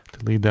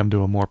to lead them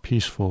to a more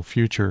peaceful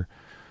future.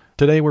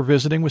 Today we're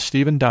visiting with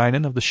Stephen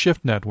Dinan of the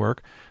Shift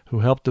Network,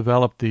 who helped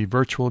develop the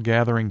virtual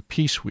gathering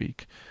Peace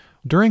Week.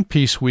 During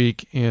Peace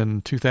Week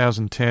in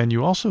 2010,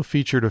 you also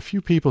featured a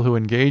few people who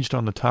engaged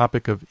on the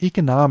topic of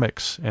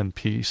economics and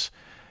peace,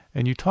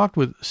 and you talked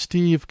with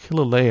Steve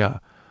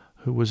Killalea,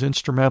 who was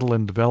instrumental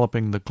in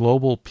developing the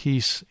Global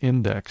Peace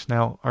Index.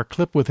 Now, our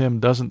clip with him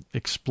doesn't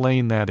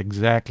explain that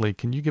exactly.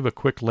 Can you give a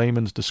quick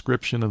layman's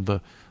description of the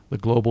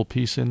Global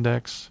Peace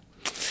Index?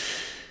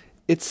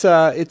 It's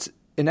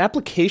an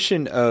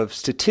application of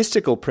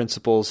statistical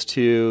principles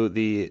to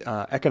the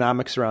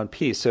economics around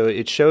peace. So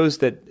it shows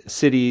that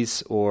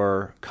cities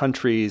or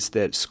countries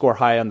that score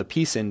high on the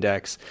peace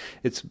index,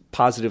 it's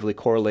positively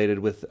correlated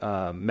with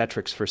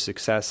metrics for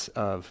success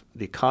of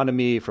the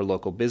economy, for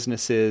local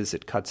businesses.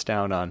 It cuts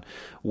down on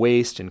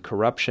waste and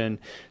corruption.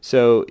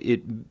 So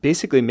it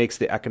basically makes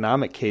the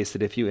economic case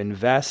that if you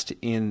invest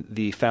in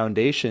the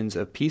foundations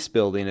of peace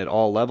building at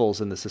all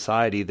levels in the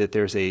society, that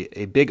there's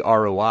a big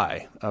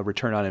ROI, a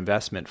return on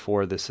investment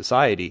for the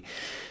society.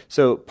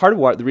 So part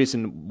of the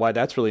reason why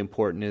that's really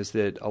important is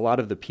that a lot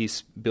of the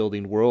peace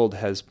building world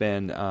has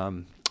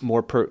been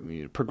more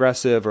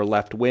progressive or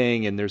left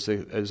wing, and there's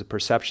a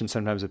perception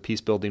sometimes of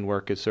peace building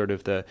work as sort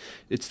of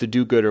it's the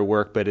do-gooder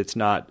work, but it's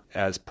not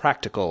as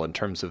practical in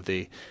terms of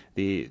the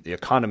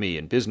economy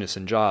and business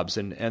and jobs.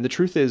 And the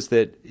truth is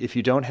that if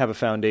you don't have a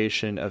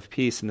foundation of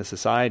peace in the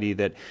society,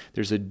 that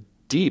there's a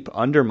deep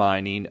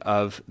undermining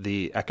of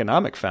the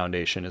economic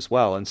foundation as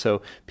well. And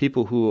so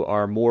people who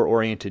are more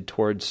oriented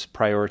towards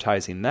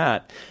prioritizing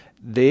that,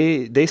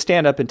 they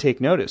stand up and take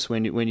notice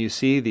when you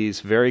see these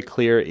very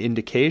clear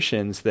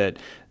indications that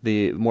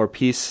the more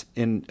peace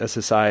in a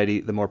society,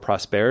 the more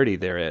prosperity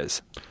there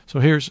is. So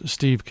here's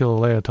Steve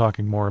Killalea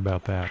talking more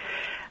about that.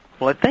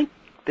 Well, I think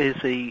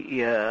there's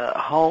a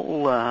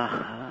whole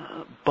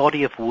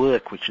body of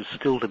work which is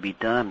still to be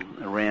done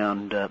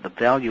around the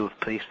value of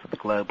peace for the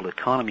global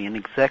economy and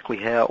exactly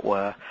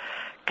how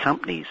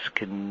companies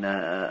can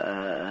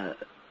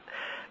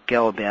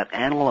go about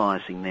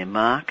analysing their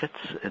markets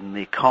and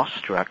their cost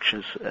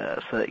structures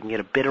so they can get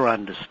a better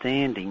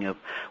understanding of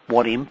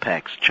what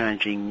impacts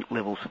changing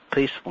levels of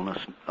peacefulness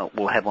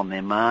will have on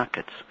their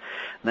markets.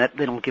 And that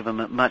then will give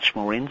them much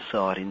more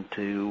insight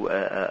into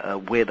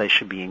where they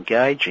should be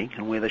engaging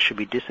and where they should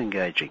be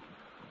disengaging.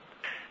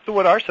 So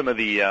what are some of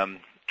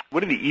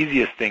what are the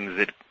easiest things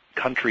that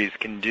countries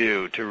can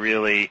do to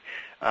really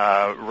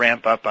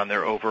ramp up on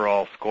their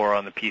overall score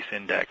on the peace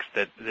index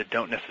that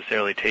don't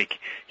necessarily take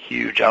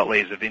huge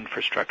outlays of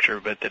infrastructure,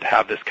 but that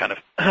have this kind of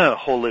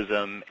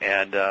holism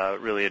and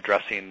really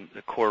addressing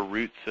the core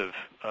roots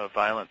of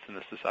violence in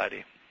the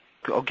society?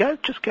 I'll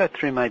just go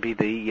through maybe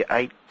the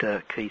 8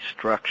 key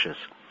structures.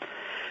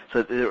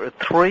 So there are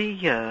 3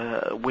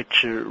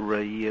 which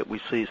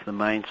we see as the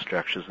main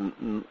structures.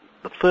 And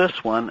the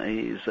first one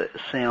is a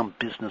sound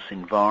business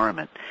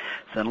environment.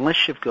 So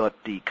unless you've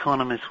got the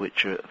economies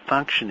which are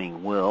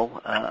functioning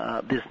well,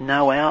 there's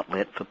no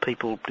outlet for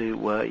people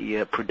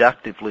to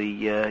productively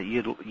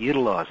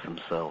utilise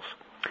themselves.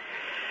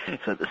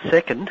 So the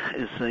second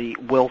is the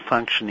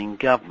well-functioning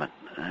government.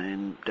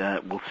 And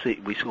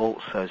we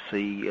also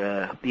see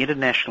the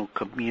international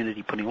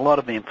community putting a lot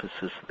of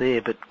emphasis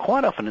there, but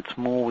quite often it's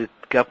more with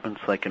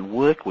governments they can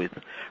work with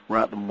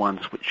rather than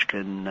ones which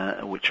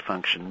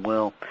function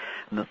well.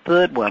 And the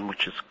third one,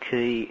 which is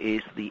key,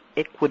 is the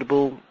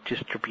equitable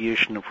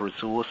distribution of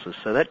resources.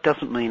 So that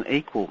doesn't mean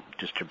equal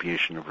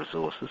distribution of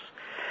resources.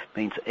 It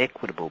means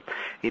equitable.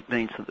 It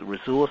means that the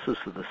resources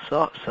of the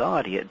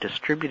society are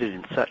distributed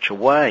in such a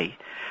way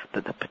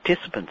that the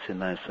participants in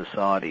those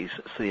societies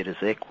see it as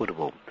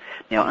equitable.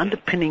 Now,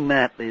 underpinning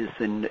that is,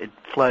 and it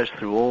flows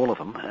through all of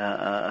them,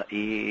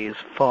 is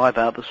 5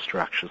 other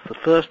structures. The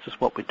first is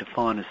what we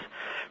define as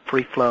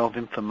free flow of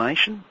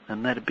information,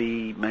 and that'd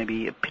be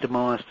maybe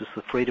epitomised as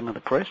the freedom of the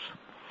press.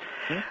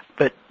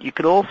 But you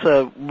could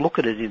also look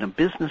at it in a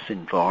business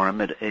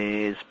environment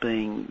as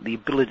being the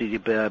ability to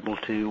be able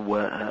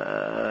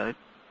to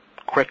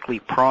correctly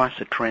price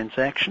a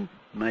transaction,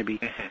 maybe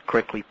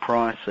correctly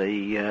price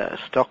a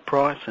stock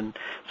price, and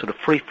sort of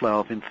free flow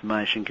of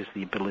information gives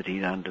the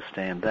ability to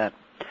understand that.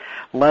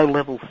 Low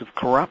levels of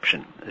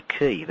corruption are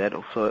key. That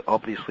also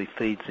obviously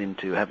feeds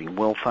into having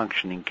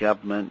well-functioning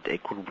government,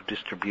 equitable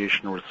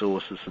distribution of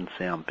resources, and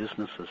sound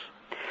businesses.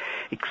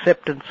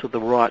 Acceptance of the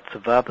rights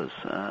of others,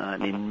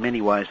 and in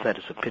many ways that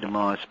is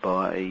epitomised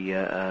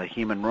by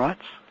human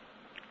rights.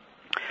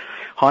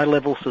 High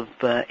levels of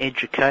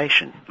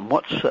education. And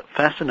what's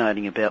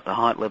fascinating about the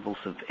high levels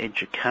of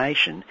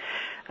education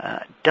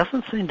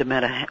doesn't seem to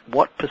matter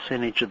what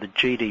percentage of the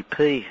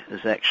GDP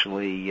is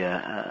actually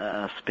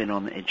spent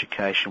on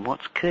education.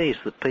 What's key is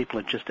that people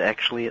are just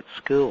actually at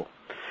school.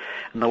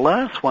 And the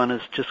last one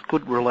is just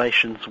good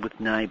relations with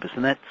neighbours,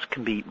 and that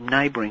can be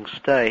neighbouring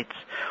states,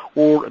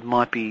 or it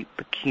might be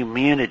the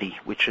community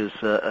which is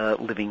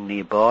living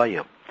nearby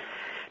you.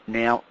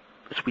 Now,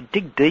 as we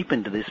dig deep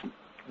into this,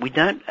 we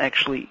don't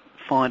actually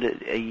find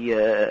it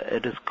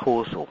as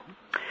causal.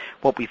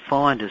 what we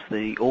find is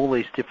all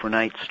these different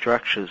 8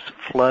 structures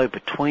flow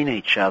between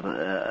each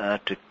other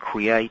to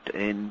create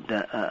and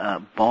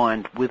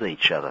bind with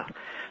each other.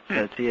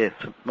 So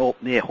all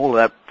of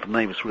that for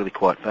me was really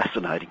quite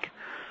fascinating.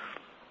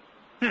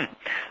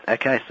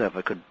 Okay, so if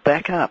I could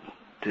back up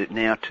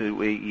now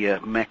to a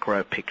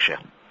macro picture.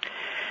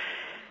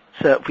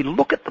 So if we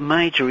look at the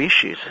major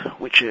issues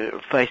which are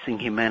facing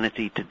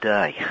humanity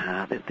today,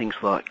 there are things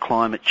like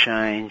climate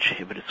change,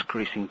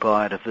 ever-decreasing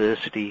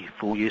biodiversity,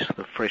 full use of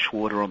the fresh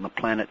water on the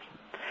planet.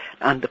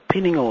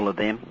 Underpinning all of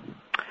them,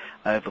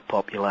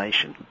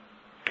 overpopulation.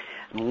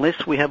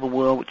 Unless we have a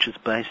world which is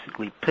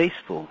basically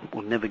peaceful,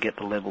 we'll never get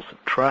the levels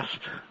of trust,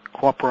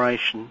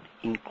 cooperation,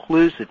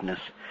 inclusiveness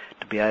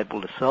to be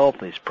able to solve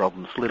these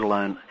problems, let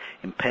alone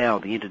empower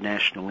the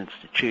international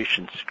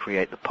institutions to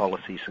create the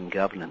policies and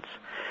governance.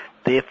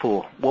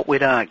 Therefore, what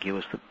we'd argue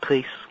is that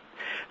peace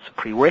is a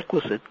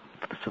prerequisite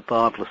for the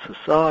survival of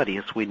society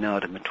as we know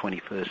it in the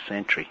 21st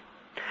century.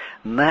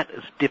 And that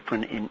is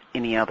different in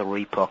any other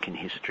epoch in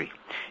history.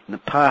 In the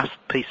past,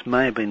 peace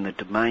may have been the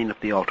domain of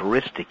the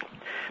altruistic,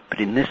 but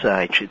in this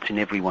age, it's in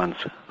everyone's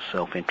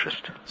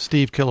self-interest.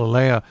 Steve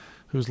Kilalea,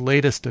 whose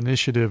latest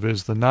initiative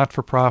is the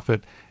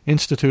not-for-profit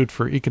Institute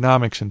for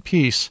Economics and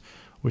Peace,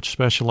 which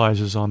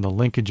specializes on the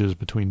linkages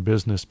between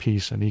business,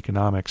 peace, and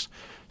economics.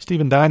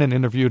 Stephen Dinan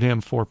interviewed him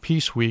for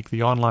Peace Week,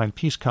 the online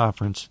peace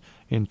conference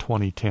in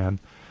 2010.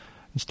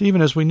 And Stephen,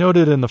 as we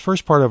noted in the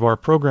first part of our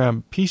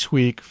program, Peace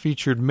Week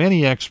featured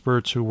many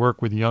experts who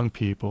work with young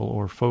people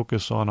or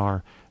focus on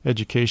our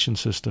education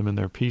system and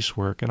their peace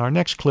work. And our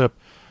next clip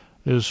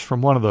is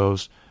from one of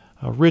those,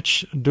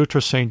 Rich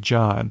Dutra-St.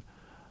 John.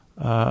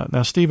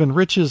 Now, Stephen,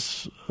 Rich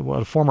is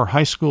a former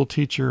high school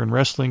teacher and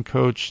wrestling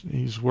coach.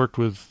 He's worked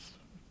with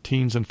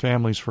teens and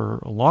families for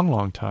a long,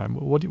 long time.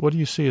 What do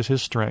you see as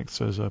his strengths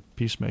as a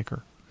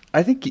peacemaker?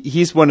 I think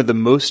he's one of the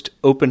most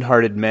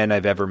open-hearted men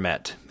I've ever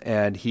met,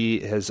 and he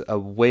has a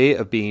way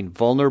of being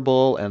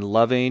vulnerable and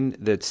loving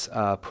that's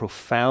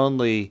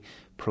profoundly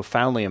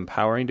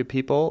empowering to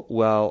people,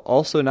 while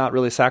also not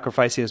really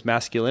sacrificing his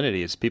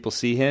masculinity. As people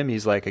see him,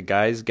 he's like a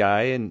guy's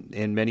guy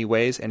in many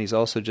ways, and he's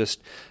also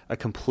just a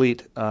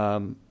complete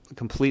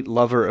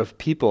lover of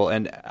people.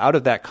 And out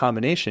of that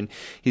combination,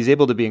 he's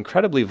able to be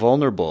incredibly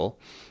vulnerable,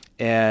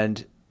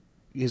 and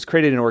he's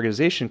created an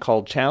organization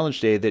called Challenge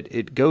Day that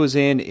it goes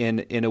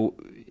in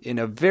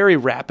a very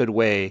rapid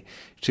way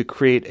to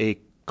create a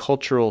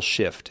cultural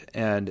shift,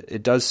 and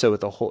it does so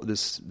with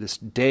this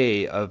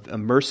day of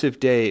immersive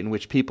day in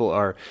which people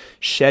are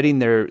shedding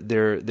their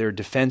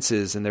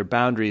defenses and their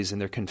boundaries,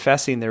 and they're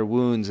confessing their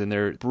wounds, and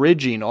they're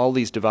bridging all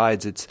these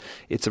divides.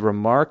 It's a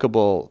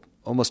remarkable,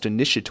 almost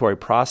initiatory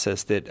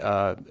process that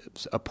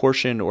a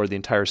portion or the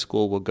entire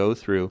school will go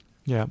through.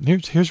 Yeah,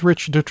 here's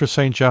Rich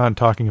Dutra-St. John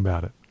talking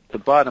about it. The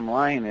bottom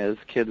line is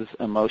kids'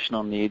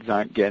 emotional needs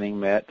aren't getting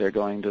met. They're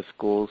going to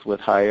schools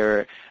with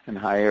higher and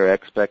higher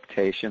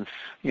expectations.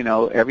 You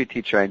know, every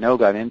teacher I know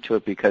got into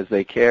it because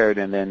they cared,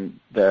 and then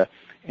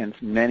in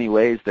many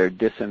ways they're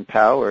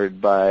disempowered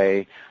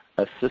by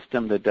a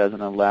system that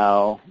doesn't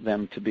allow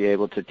them to be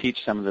able to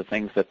teach some of the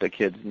things that the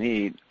kids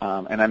need.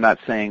 And I'm not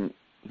saying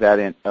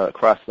that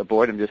across the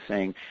board. I'm just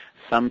saying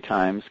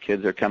sometimes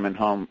kids are coming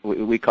home,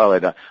 we call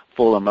it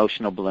full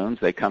emotional balloons.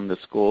 They come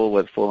to school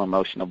with full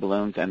emotional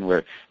balloons, and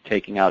we're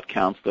taking out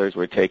counselors,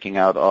 we're taking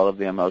out all of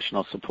the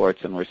emotional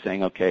supports, and we're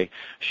saying, okay,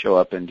 show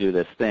up and do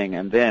this thing.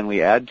 And then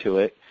we add to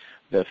it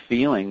the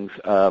feelings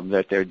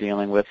that they're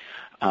dealing with,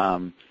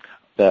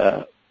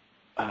 the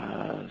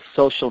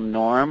social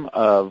norm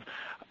of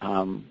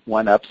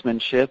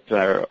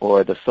one-upsmanship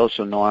or the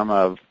social norm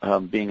of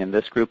being in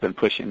this group and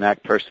pushing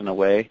that person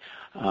away.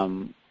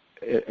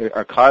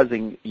 Are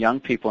causing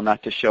young people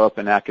not to show up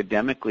and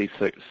academically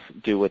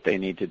do what they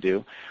need to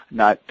do,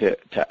 not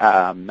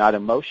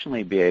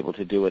emotionally be able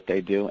to do what they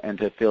do, and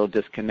to feel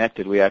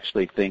disconnected. We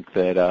actually think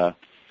that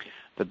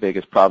the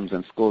biggest problems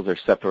in schools are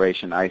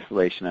separation,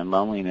 isolation, and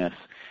loneliness,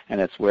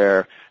 and it's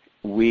where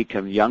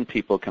young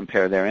people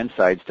compare their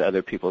insides to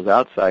other people's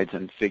outsides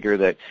and figure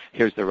that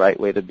here's the right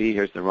way to be,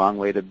 here's the wrong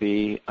way to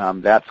be,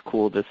 that's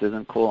cool, this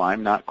isn't cool,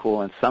 I'm not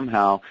cool, and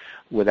somehow,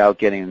 without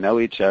getting to know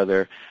each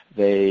other,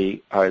 they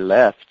are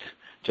left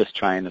just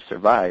trying to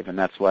survive. And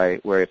that's where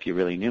If You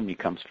Really Knew Me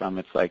comes from.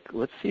 It's like,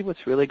 let's see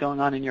what's really going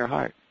on in your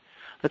heart.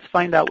 Let's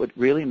find out what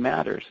really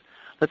matters.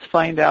 Let's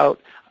find out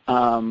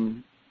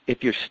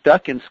if you're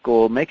stuck in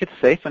school, make it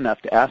safe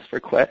enough to ask for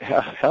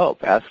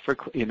help, ask for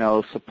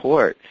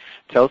support.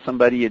 Tell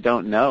somebody you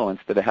don't know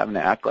instead of having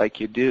to act like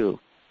you do.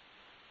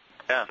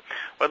 Yeah,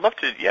 well, I'd love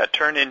to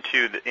turn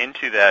into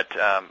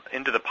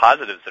the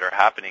positives that are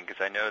happening,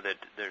 because I know that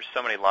there's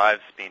so many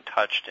lives being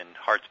touched and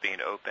hearts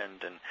being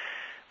opened, and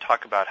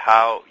talk about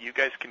how you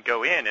guys can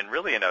go in and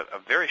really in a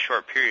very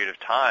short period of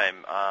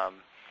time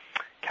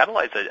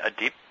catalyze a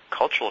deep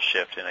cultural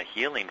shift and a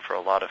healing for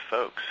a lot of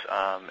folks,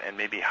 and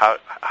maybe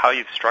how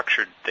you've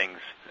structured things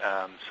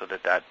so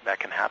that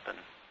can happen.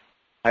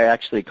 I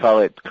actually call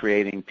it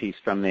creating peace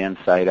from the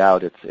inside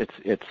out.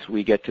 It's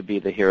we get to be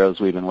the heroes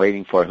we've been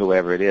waiting for,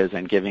 whoever it is,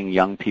 and giving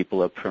young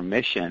people a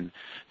permission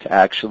to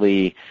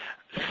actually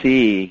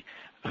see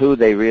who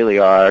they really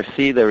are,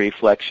 see the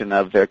reflection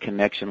of their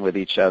connection with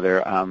each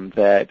other,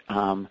 that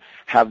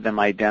have them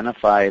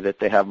identify that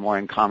they have more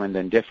in common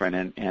than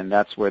different, and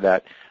that's where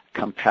that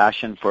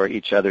compassion for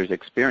each other's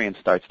experience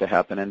starts to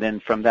happen. And then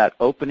from that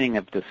opening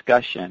of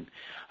discussion,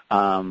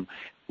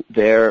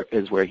 there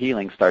is where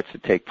healing starts to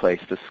take place.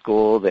 The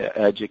school, the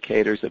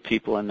educators, the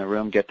people in the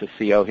room get to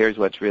see, oh, here's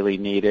what's really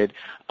needed.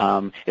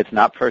 It's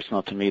not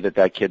personal to me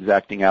that kid's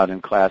acting out in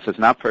class. It's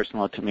not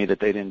personal to me that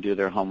they didn't do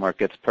their homework.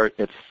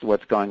 It's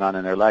what's going on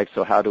in their life.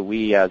 So how do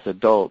we as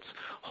adults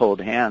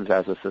hold hands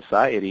as a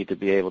society to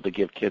be able to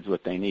give kids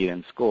what they need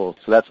in school?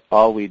 So that's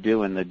all we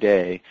do in the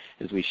day,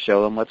 is we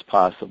show them what's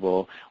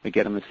possible. We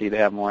get them to see they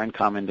have more in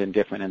common than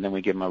different, and then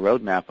we give them a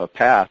roadmap, a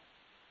path.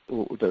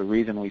 The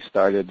reason we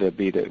started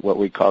what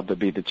we called the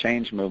Be the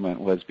Change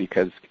movement was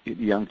because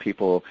young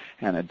people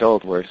and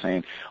adults were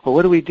saying, well,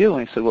 what do we do?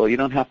 And I said, well, you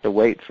don't have to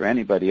wait for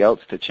anybody else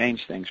to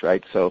change things,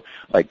 right? So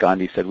like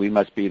Gandhi said, we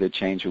must be the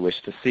change we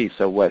wish to see.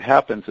 So what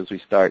happens is we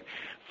start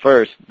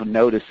first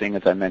noticing,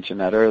 as I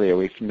mentioned that earlier,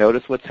 we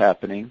notice what's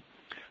happening,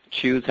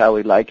 choose how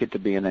we'd like it to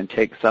be, and then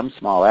take some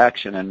small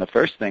action. And the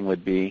first thing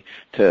would be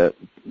to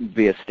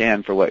be a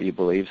stand for what you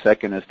believe.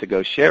 Second is to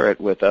go share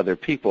it with other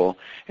people,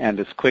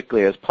 and as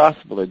quickly as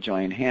possible to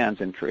join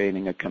hands in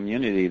creating a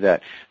community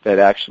that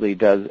actually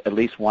does at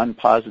least one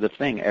positive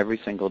thing every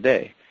single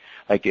day.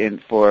 Like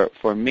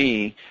for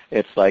me,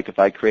 it's like if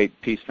I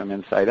create peace from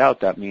inside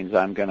out, that means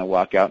I'm going to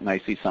walk out and I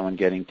see someone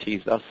getting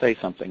teased, I'll say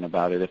something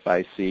about it. If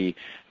I see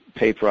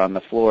paper on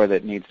the floor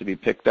that needs to be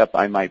picked up,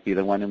 I might be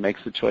the one who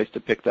makes the choice to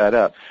pick that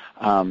up.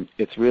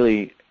 It's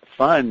really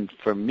fun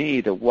for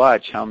me to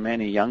watch how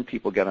many young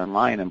people get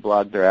online and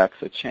blog their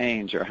acts of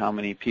change, or how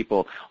many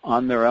people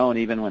on their own,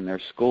 even when their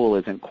school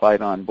isn't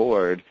quite on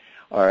board,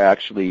 are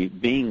actually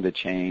being the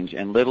change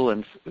in little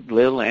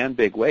and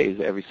big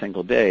ways every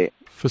single day.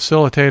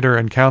 Facilitator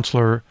and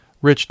counselor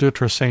Rich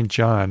Dutra St.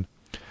 John.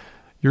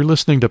 You're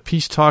listening to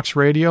Peace Talks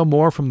Radio.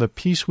 More from the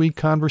Peace Week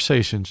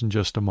conversations in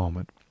just a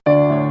moment.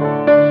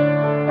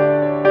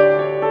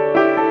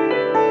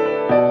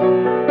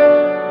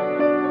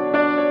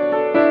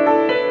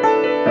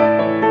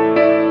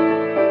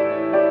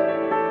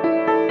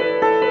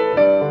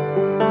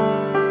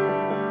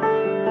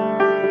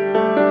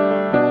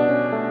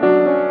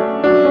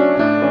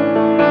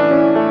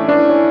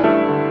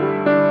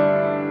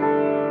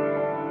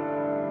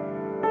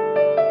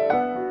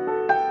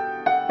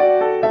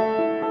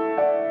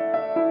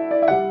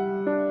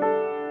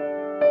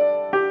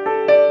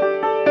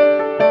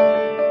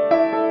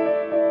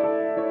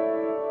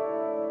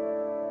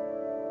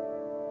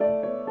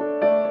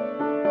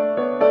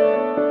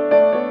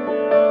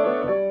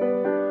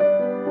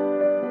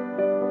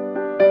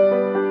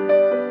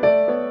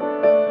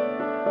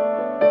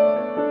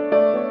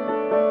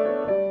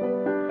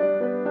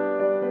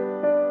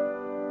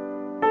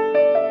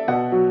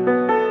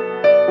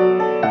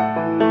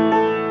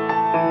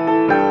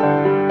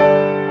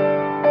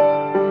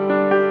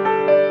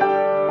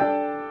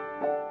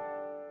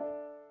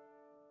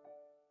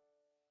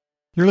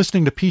 You're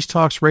listening to Peace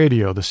Talks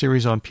Radio, the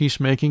series on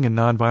peacemaking and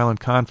nonviolent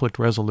conflict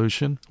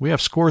resolution. We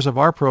have scores of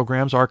our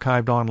programs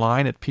archived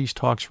online at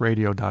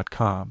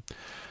peacetalksradio.com.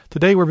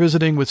 Today we're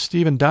visiting with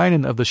Stephen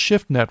Dinan of the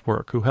Shift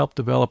Network, who helped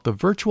develop the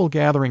virtual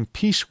gathering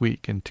Peace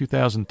Week in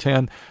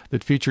 2010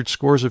 that featured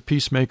scores of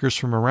peacemakers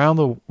from around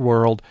the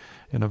world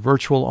in a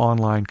virtual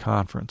online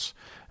conference.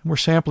 And we're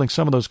sampling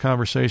some of those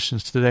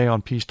conversations today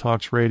on Peace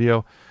Talks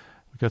Radio.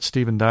 We've got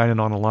Stephen Dinan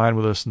on the line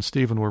with us, and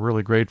Stephen, we're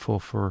really grateful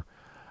for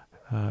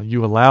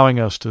you allowing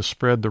us to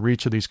spread the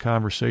reach of these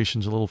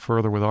conversations a little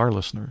further with our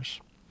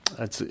listeners.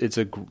 It's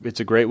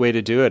a great way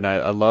to do it, and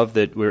I love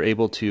that we're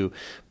able to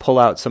pull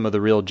out some of the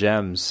real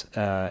gems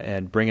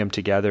and bring them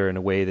together in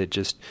a way that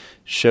just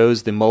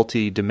shows the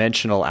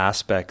multi-dimensional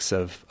aspects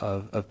of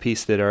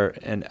peace that are,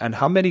 and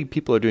how many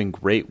people are doing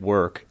great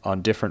work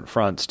on different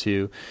fronts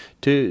to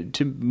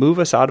move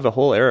us out of a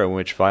whole era in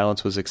which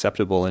violence was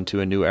acceptable into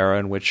a new era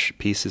in which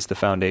peace is the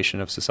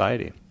foundation of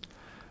society.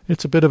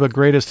 It's a bit of a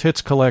greatest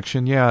hits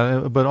collection,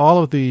 yeah, but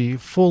all of the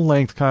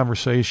full-length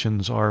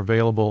conversations are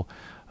available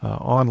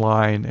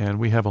online, and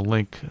we have a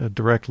link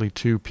directly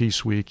to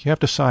Peace Week. You have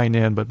to sign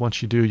in, but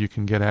once you do, you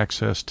can get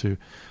access to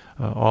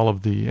all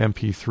of the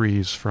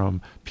MP3s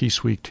from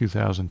Peace Week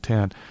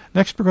 2010.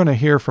 Next, we're going to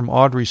hear from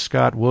Audrey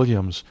Scott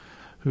Williams,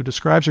 who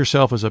describes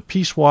herself as a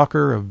peace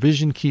walker, a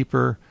vision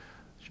keeper.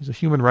 She's a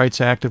human rights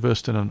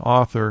activist and an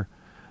author,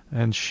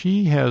 and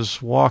she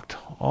has walked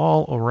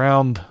all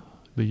around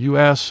the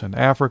U.S. and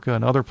Africa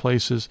and other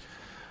places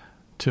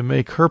to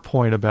make her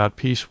point about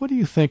peace. What do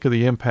you think of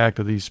the impact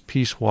of these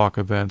peace walk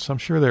events? I'm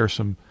sure there are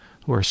some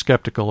who are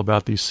skeptical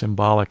about these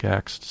symbolic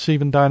acts.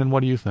 Stephen Dinan,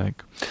 what do you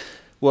think?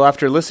 Well,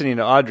 after listening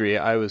to Audrey,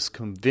 I was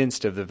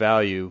convinced of the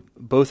value,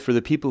 both for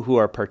the people who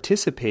are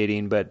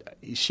participating, but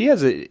she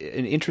has an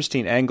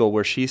interesting angle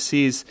where she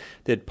sees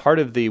that part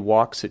of the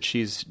walks that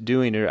she's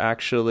doing are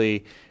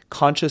actually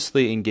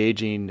consciously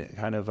engaging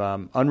kind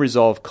of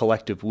unresolved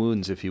collective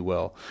wounds, if you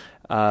will.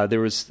 There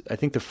was, I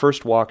think, the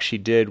first walk she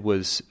did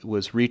was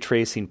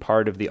retracing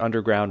part of the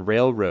Underground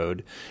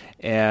Railroad,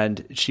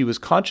 and she was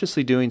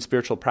consciously doing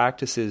spiritual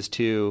practices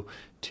to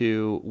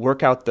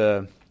work out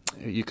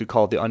you could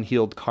call it the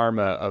unhealed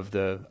karma of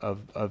the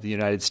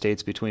United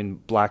States between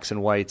blacks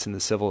and whites in the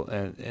civil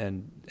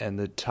and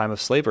the time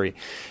of slavery.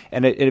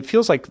 And it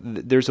feels like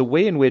there's a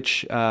way in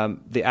which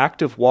the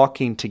act of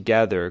walking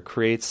together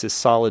creates this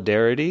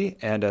solidarity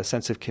and a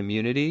sense of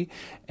community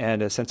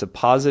and a sense of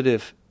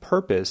positive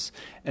purpose.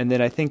 And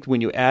then I think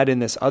when you add in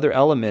this other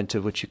element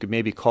of which you could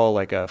maybe call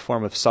like a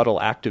form of subtle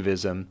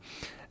activism,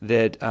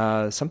 that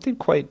something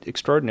quite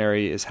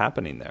extraordinary is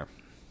happening there.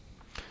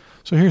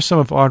 So here's some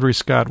of Audrey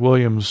Scott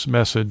Williams'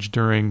 message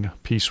during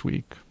Peace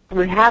Week.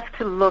 We have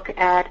to look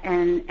at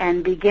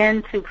and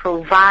begin to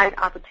provide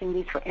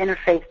opportunities for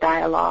interfaith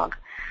dialogue.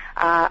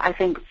 I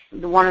think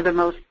one of the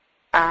most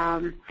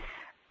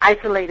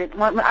isolated,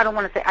 I don't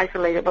want to say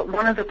isolated, but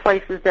one of the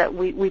places that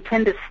we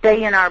tend to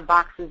stay in our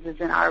boxes is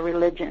in our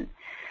religion.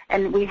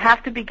 And we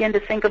have to begin to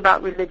think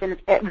about religion,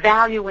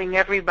 valuing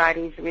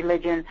everybody's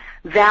religion,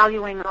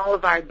 valuing all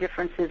of our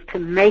differences to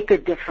make a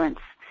difference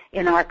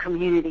in our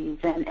communities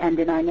and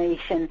in our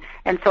nation.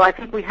 And so I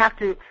think we have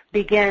to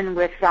begin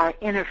with our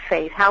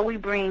interfaith, how we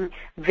bring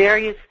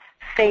various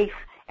faith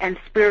and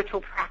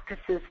spiritual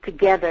practices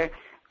together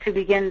to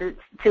begin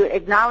to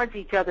acknowledge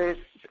each other's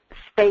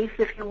space,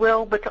 if you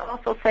will, but to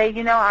also say,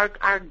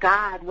 our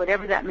God,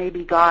 whatever that may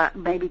be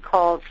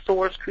called,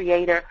 source,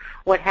 creator,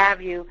 what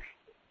have you,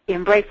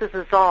 embraces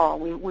us all.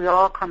 We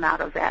all come out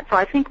of that. So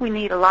I think we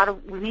need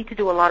to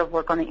do a lot of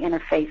work on the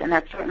interfaith, and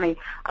that's certainly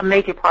a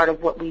major part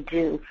of what we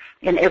do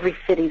in every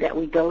city that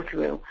we go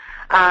through.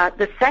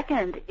 The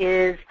second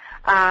is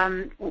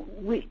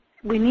we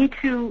need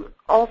to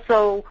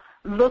also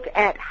look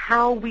at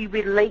how we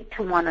relate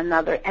to one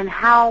another and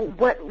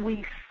what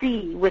we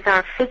see with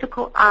our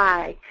physical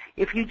eye.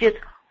 If you just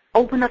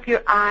open up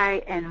your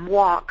eye and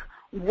walk,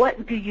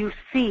 what do you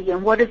see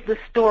and what is the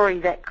story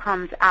that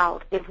comes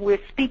out? If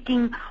we're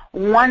speaking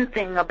one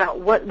thing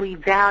about what we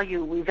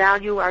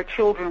value our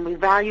children, we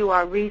value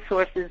our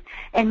resources,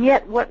 and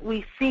yet what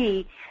we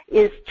see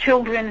is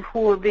children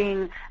who are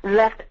being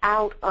left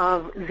out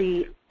of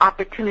the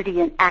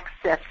opportunity and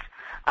access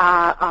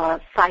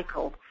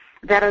cycle,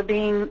 that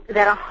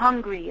are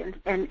hungry,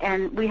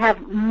 and we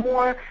have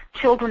more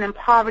children in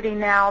poverty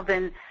now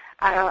than,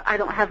 I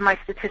don't have my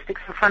statistics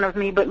in front of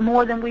me, but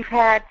more than we've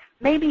had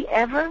maybe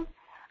ever.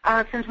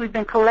 Since we've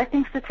been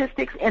collecting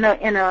statistics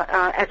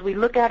as we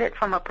look at it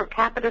from a per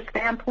capita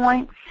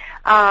standpoint,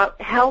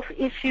 health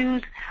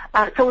issues.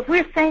 So if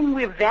we're saying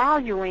we're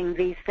valuing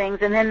these things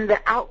and then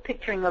the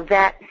outpicturing of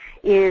that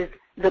is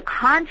the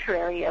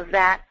contrary of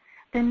that,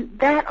 then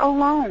that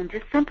alone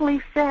just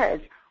simply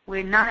says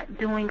we're not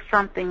doing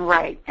something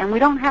right. And we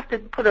don't have to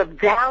put a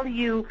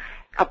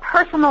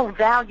personal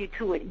value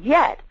to it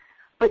yet,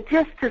 but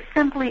just to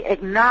simply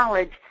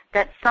acknowledge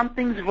that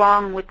something's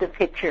wrong with the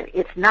picture.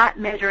 It's not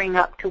measuring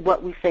up to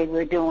what we say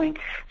we're doing.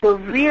 The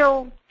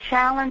real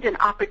challenge and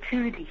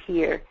opportunity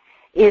here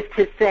is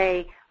to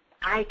say,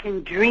 I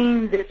can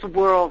dream this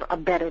world a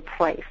better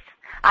place.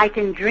 I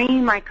can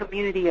dream my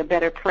community a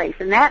better place.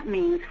 And that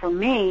means for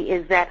me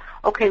is that,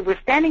 okay,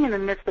 we're standing in the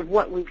midst of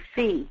what we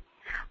see.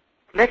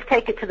 Let's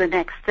take it to the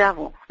next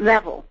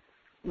level.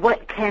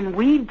 What can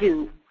we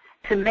do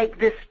to make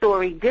this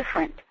story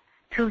different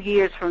 2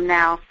 years from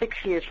now,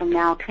 6 years from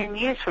now, 10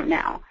 years from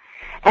now?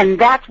 And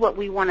that's what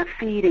we want to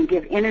feed and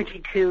give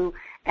energy to,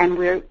 and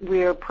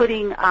we're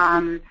putting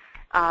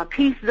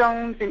peace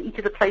zones in each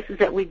of the places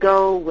that we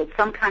go with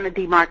some kind of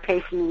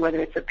demarcation, whether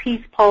it's a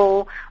peace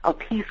pole, a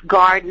peace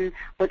garden,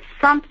 but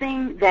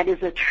something that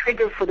is a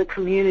trigger for the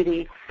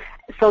community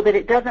so that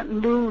it doesn't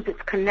lose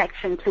its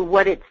connection to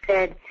what it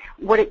said,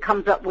 what it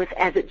comes up with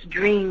as its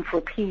dream for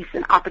peace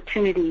and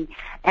opportunity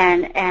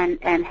and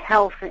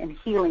health and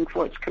healing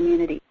for its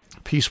community.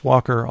 Peace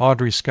walker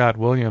Audrey Scott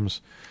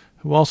Williams,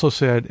 who also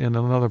said in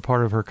another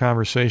part of her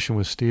conversation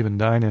with Stephen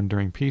Dinan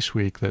during Peace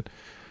Week that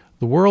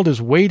the world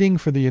is waiting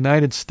for the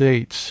United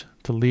States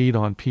to lead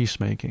on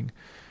peacemaking,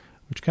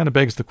 which kind of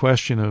begs the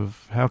question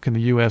of how can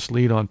the U.S.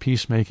 lead on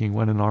peacemaking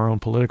when in our own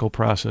political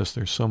process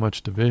there's so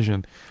much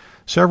division.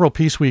 Several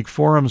Peace Week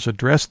forums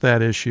addressed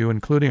that issue,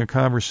 including a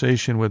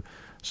conversation with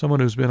someone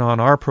who's been on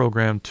our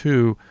program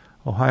too,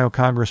 Ohio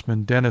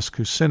Congressman Dennis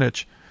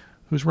Kucinich,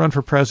 who's run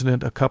for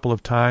president a couple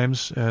of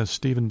times. As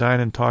Stephen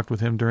Dinan talked with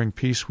him during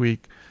Peace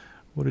Week,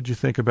 what did you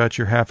think about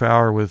your half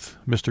hour with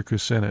Mr.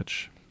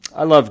 Kucinich?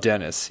 I love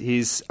Dennis.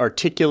 He's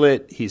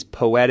articulate, he's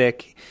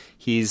poetic,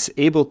 he's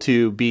able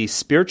to be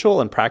spiritual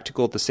and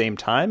practical at the same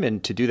time,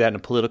 and to do that in a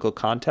political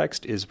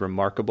context is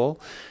remarkable.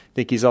 I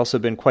think he's also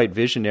been quite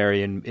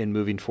visionary in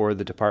moving forward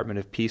the Department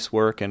of Peace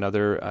work and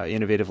other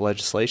innovative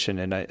legislation,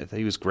 and I think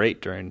he was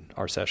great during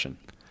our session.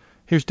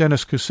 Here's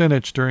Dennis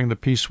Kucinich during the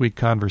Peace Week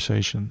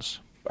conversations.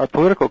 Our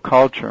political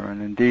culture,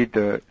 and indeed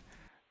the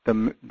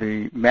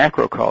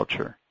macro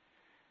culture,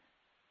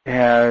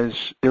 has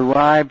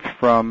derived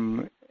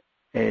from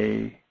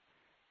a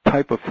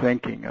type of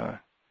thinking, a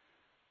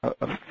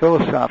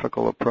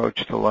philosophical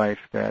approach to life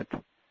that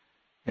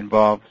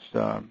involves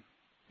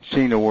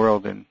seeing the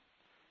world in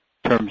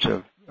terms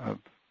of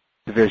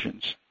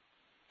divisions.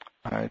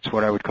 It's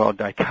what I would call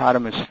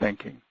dichotomous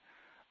thinking.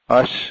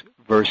 Us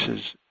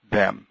versus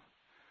them.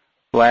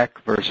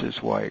 Black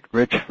versus white.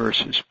 Rich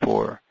versus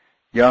poor.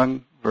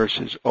 Young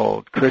versus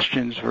old.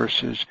 Christians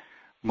versus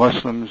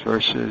Muslims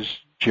versus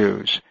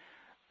Jews.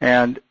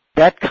 And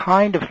that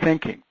kind of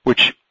thinking,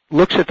 which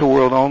looks at the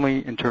world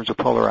only in terms of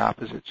polar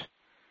opposites,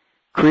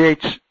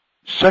 creates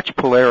such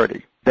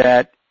polarity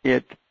that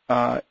it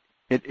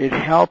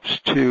helps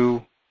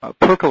to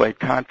percolate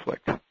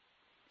conflict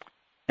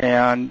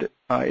and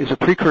is a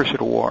precursor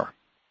to war.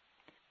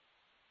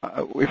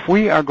 If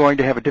we are going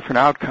to have a different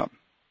outcome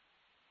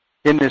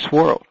in this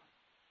world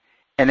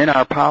and in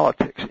our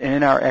politics and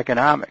in our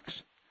economics,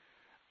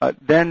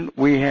 then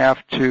we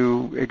have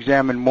to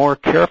examine more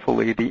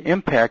carefully the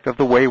impact of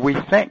the way we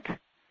think,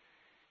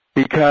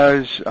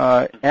 because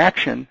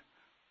action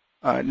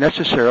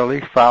necessarily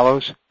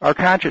follows our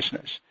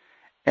consciousness.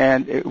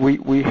 And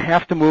we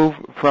have to move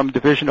from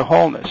division to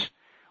wholeness.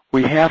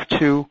 We have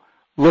to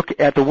look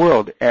at the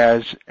world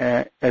as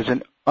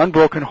an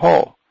unbroken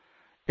whole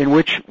in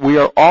which we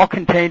are all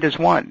contained as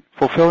one,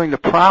 fulfilling the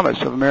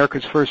promise of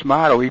America's first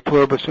motto, E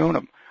pluribus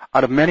unum.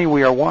 Out of many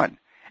we are one.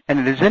 And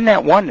it is in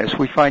that oneness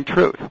we find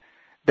truth,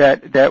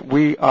 that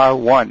we are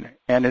one.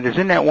 And it is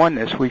in that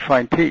oneness we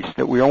find peace,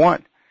 that we are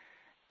one.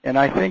 And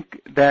I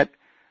think that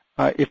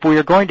if we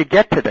are going to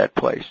get to that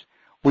place,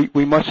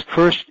 we must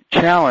first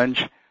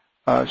challenge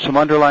some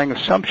underlying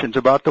assumptions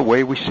about the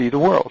way we see the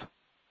world.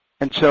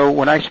 And so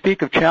when I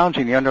speak of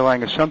challenging the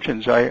underlying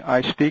assumptions,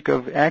 I speak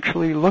of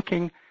actually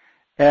looking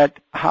at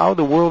how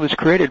the world is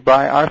created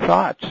by our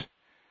thoughts.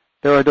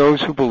 There are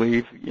those who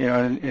believe,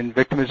 in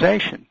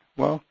victimization.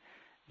 Well,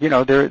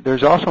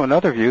 there's also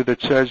another view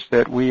that says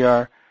that we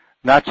are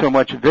not so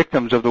much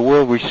victims of the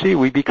world we see,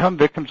 we become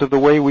victims of the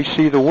way we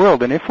see the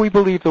world. And if we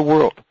believe the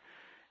world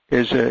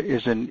is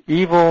an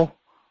evil,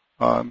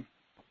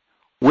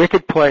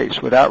 wicked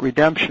place without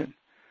redemption,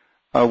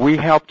 we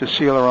help to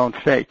seal our own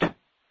fate.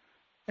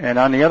 And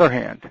on the other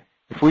hand,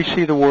 if we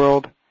see the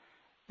world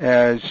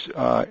as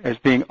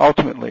being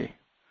ultimately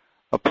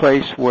a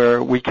place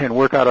where we can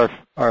work out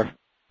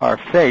our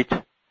fate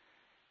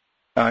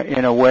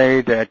in a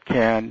way that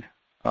can,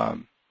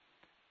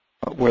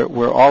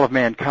 where all of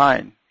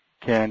mankind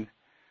can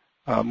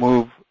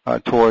move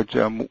towards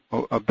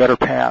a better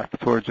path,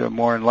 towards a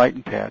more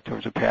enlightened path,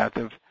 towards a path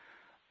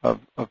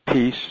of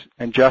peace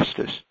and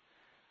justice,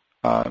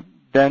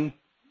 then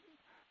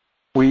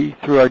we,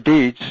 through our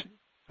deeds,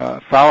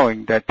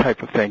 following that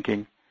type of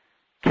thinking,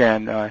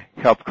 can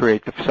help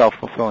create the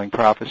self-fulfilling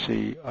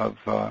prophecy of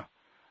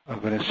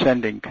an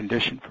ascending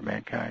condition for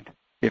mankind.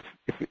 If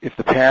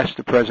the past,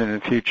 the present,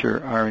 and the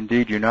future are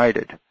indeed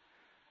united,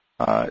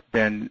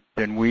 then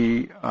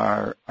we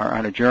are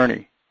on a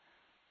journey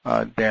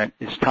that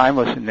is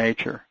timeless in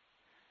nature,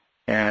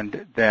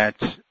 and that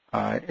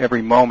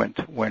every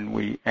moment when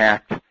we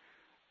act,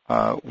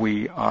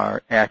 we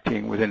are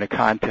acting within a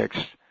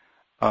context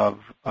of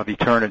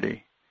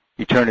eternity.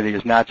 Eternity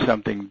is not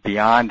something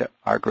beyond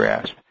our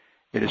grasp.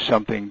 It is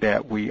something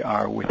that we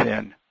are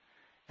within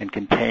and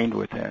contained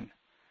within.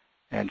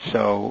 And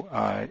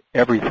so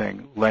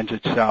everything lends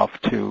itself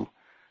to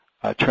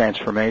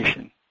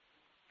transformation.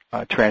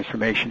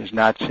 Transformation is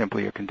not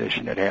simply a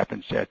condition that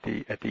happens at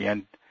the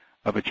end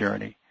of a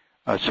journey.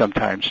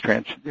 Sometimes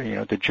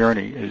the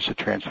journey is a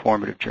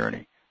transformative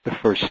journey. The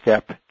first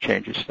step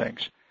changes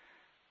things.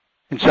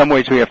 In some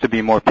ways, we have to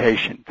be more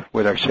patient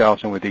with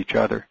ourselves and with each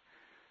other,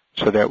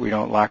 so that we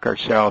don't lock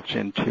ourselves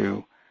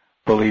into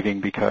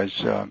believing because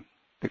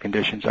the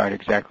conditions aren't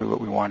exactly what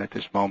we want at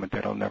this moment that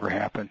it'll never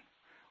happen.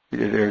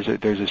 There's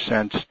a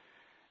sense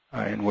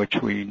in which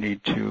we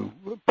need to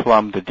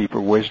plumb the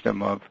deeper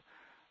wisdom of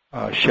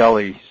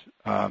Shelley's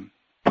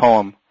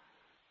poem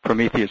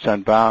Prometheus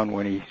Unbound,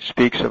 when he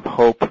speaks of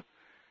hope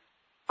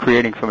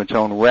creating from its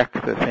own wreck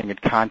the thing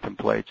it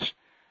contemplates,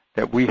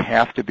 that we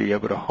have to be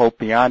able to hope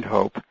beyond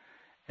hope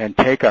and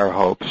take our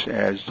hopes,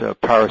 as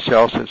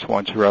Paracelsus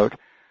once wrote,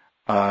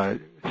 in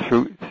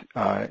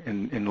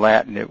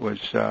Latin it was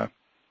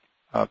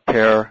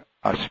per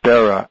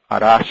aspera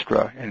ad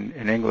astra.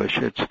 In English,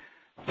 it's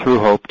through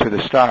hope to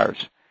the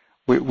stars.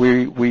 We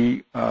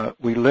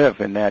live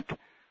in that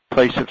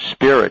place of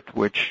spirit,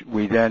 which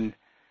we then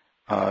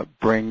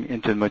bring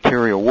into the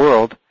material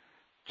world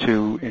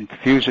to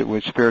infuse it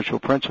with spiritual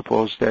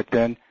principles that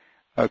then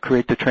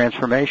create the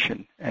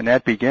transformation, and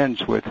that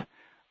begins with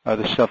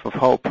the stuff of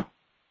hope.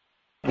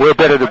 We're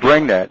better to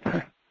bring that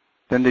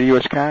than the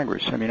U.S.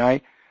 Congress. I mean,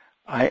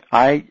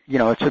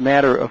 it's a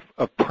matter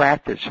of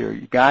practice here.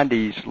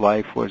 Gandhi's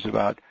life was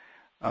about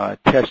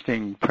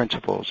testing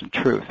principles and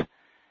truth,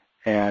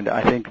 and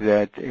I think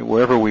that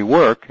wherever we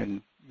work,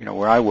 and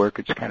where I work,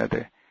 it's kind of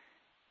the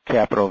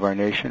capital of our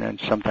nation, and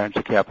sometimes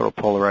the capital of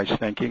polarized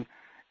thinking.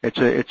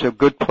 It's a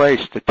good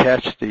place to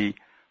test the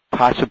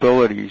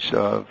possibilities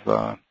of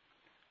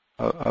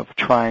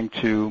trying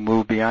to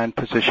move beyond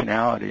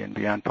positionality and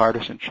beyond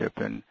partisanship,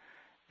 and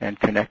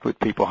connect with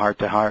people heart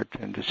to heart,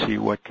 and to see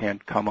what can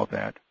come of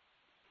that.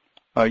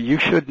 you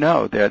should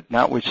know that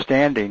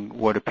notwithstanding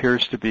what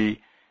appears to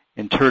be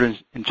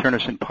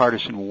internecine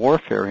partisan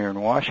warfare here in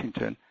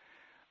Washington,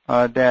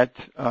 that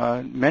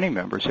many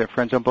members have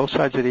friends on both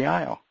sides of the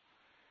aisle.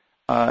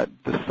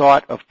 The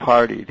thought of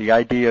party, the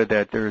idea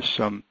that there's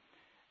some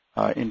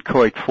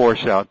inchoate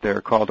force out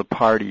there called a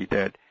party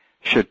that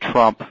should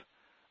trump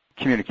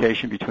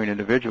communication between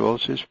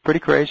individuals is pretty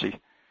crazy.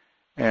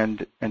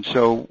 And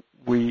so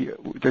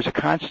there's a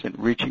constant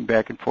reaching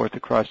back and forth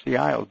across the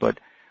aisle, but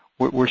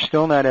we're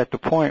still not at the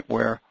point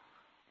where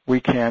we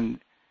can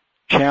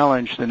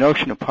challenge the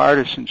notion of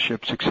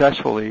partisanship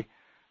successfully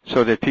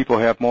so that people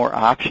have more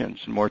options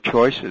and more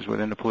choices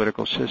within the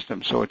political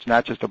system. So it's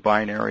not just a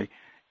binary,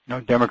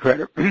 Democrat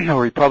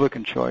or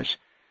Republican choice.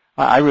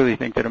 I really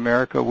think that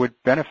America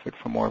would benefit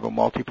from more of a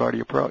multi-party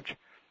approach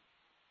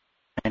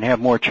and have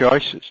more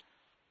choices.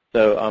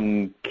 So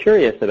I'm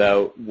curious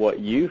about what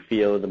you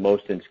feel are the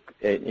most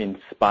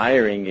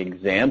inspiring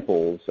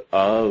examples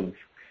of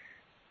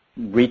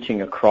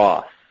reaching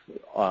across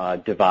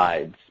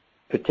divides,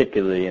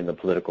 particularly in the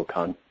political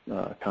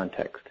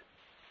context.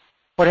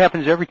 What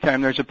happens every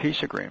time there's a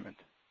peace agreement?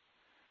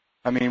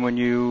 I mean, when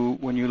you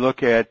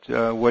look at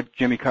what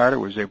Jimmy Carter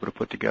was able to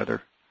put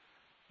together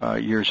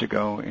years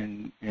ago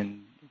in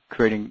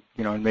creating,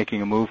 in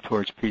making a move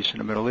towards peace in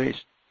the Middle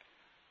East,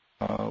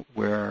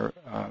 where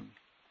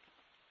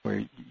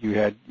you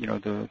had,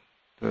 the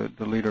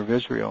leader of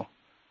Israel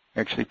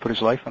actually put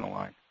his life on the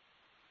line.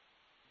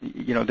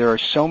 There are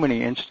so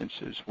many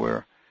instances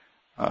where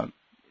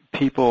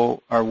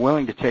people are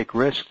willing to take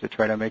risks to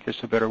try to make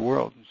this a better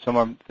world. Some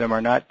of them are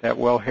not that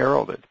well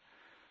heralded,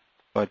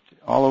 but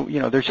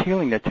there's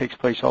healing that takes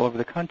place all over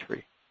the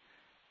country.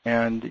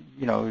 And,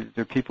 there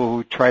are people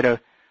who try to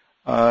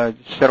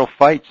settle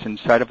fights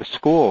inside of a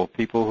school,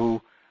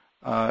 people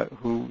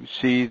who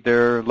see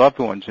their loved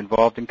ones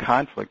involved in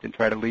conflict and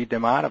try to lead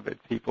them out of it,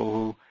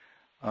 people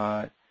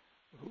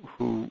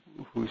who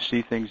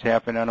see things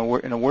happen in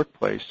a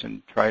workplace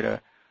and try to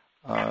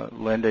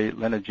lend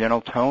a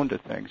gentle tone to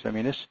things. I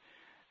mean,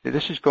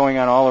 this is going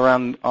on all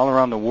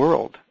around the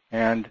world,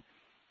 and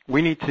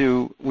we need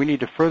to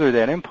further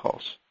that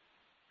impulse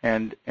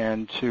and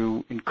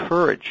to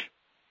encourage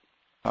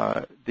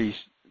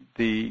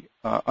the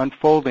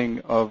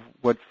unfolding of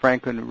what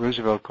Franklin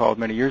Roosevelt called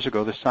many years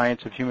ago the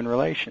science of human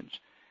relations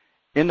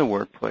in the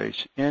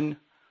workplace, in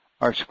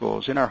our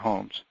schools, in our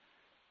homes,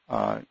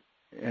 and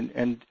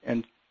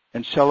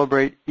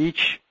celebrate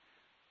each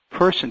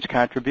person's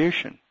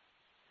contribution.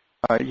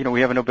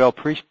 We have a Nobel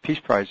Peace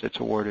Prize that's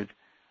awarded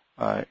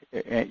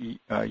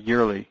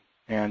yearly,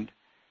 and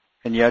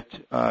yet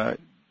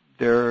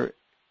there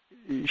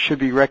should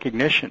be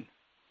recognition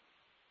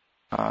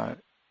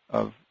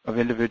of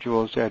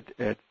individuals at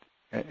that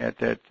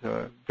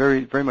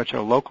very very much at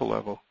a local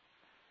level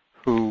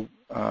who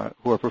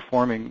are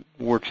performing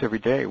works every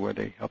day where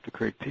they help to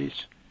create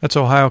peace. That's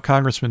Ohio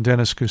Congressman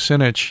Dennis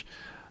Kucinich.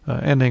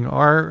 Ending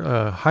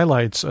our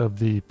highlights of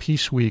the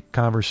Peace Week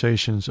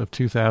conversations of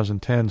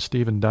 2010,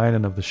 Stephen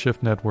Dinan of the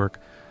Shift Network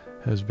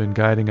has been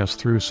guiding us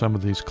through some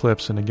of these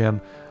clips. And again,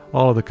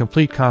 all of the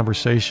complete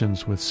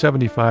conversations with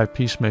 75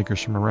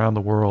 peacemakers from around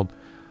the world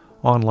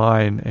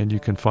online, and you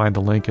can find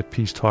the link at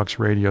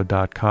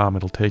peacetalksradio.com.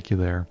 It'll take you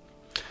there.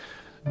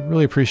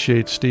 Really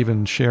appreciate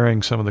Stephen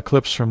sharing some of the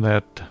clips from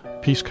that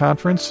peace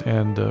conference,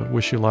 and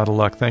wish you a lot of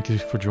luck. Thank you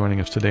for joining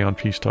us today on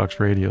Peace Talks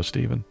Radio,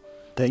 Stephen.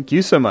 Thank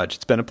you so much.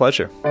 It's been a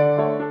pleasure.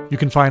 You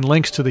can find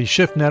links to the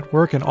Shift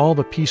Network and all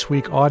the Peace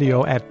Week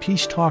audio at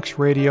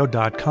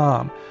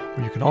peacetalksradio.com,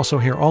 where you can also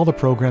hear all the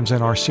programs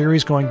in our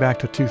series going back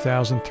to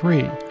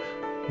 2003.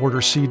 Order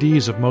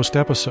CDs of most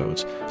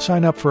episodes,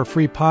 sign up for a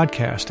free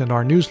podcast and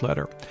our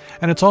newsletter,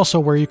 and it's also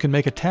where you can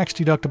make a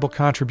tax-deductible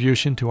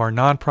contribution to our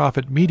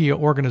nonprofit media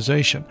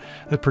organization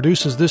that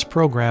produces this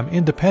program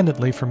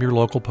independently from your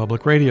local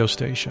public radio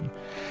station.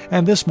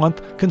 And this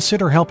month,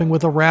 consider helping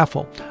with a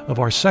raffle of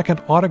our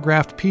second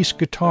autographed peace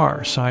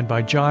guitar signed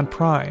by John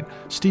Prine,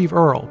 Steve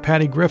Earle,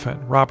 Patty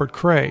Griffin, Robert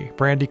Cray,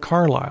 Brandi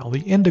Carlile,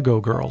 the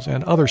Indigo Girls,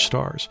 and other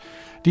stars.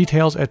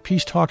 Details at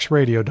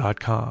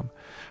peacetalksradio.com.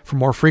 For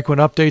more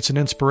frequent updates and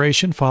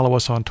inspiration, follow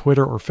us on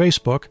Twitter or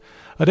Facebook.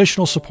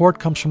 Additional support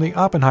comes from the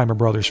Oppenheimer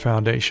Brothers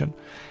Foundation.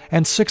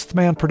 And Sixth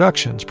Man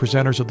Productions,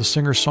 presenters of the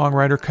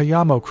singer-songwriter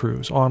Cayamo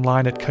Cruise,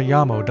 online at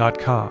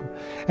cayamo.com.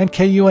 And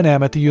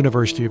KUNM at the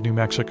University of New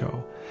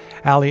Mexico.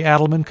 Ali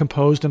Adelman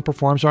composed and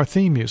performs our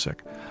theme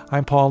music.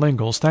 I'm Paul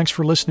Ingalls. Thanks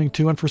for listening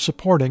to and for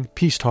supporting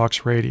Peace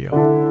Talks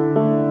Radio.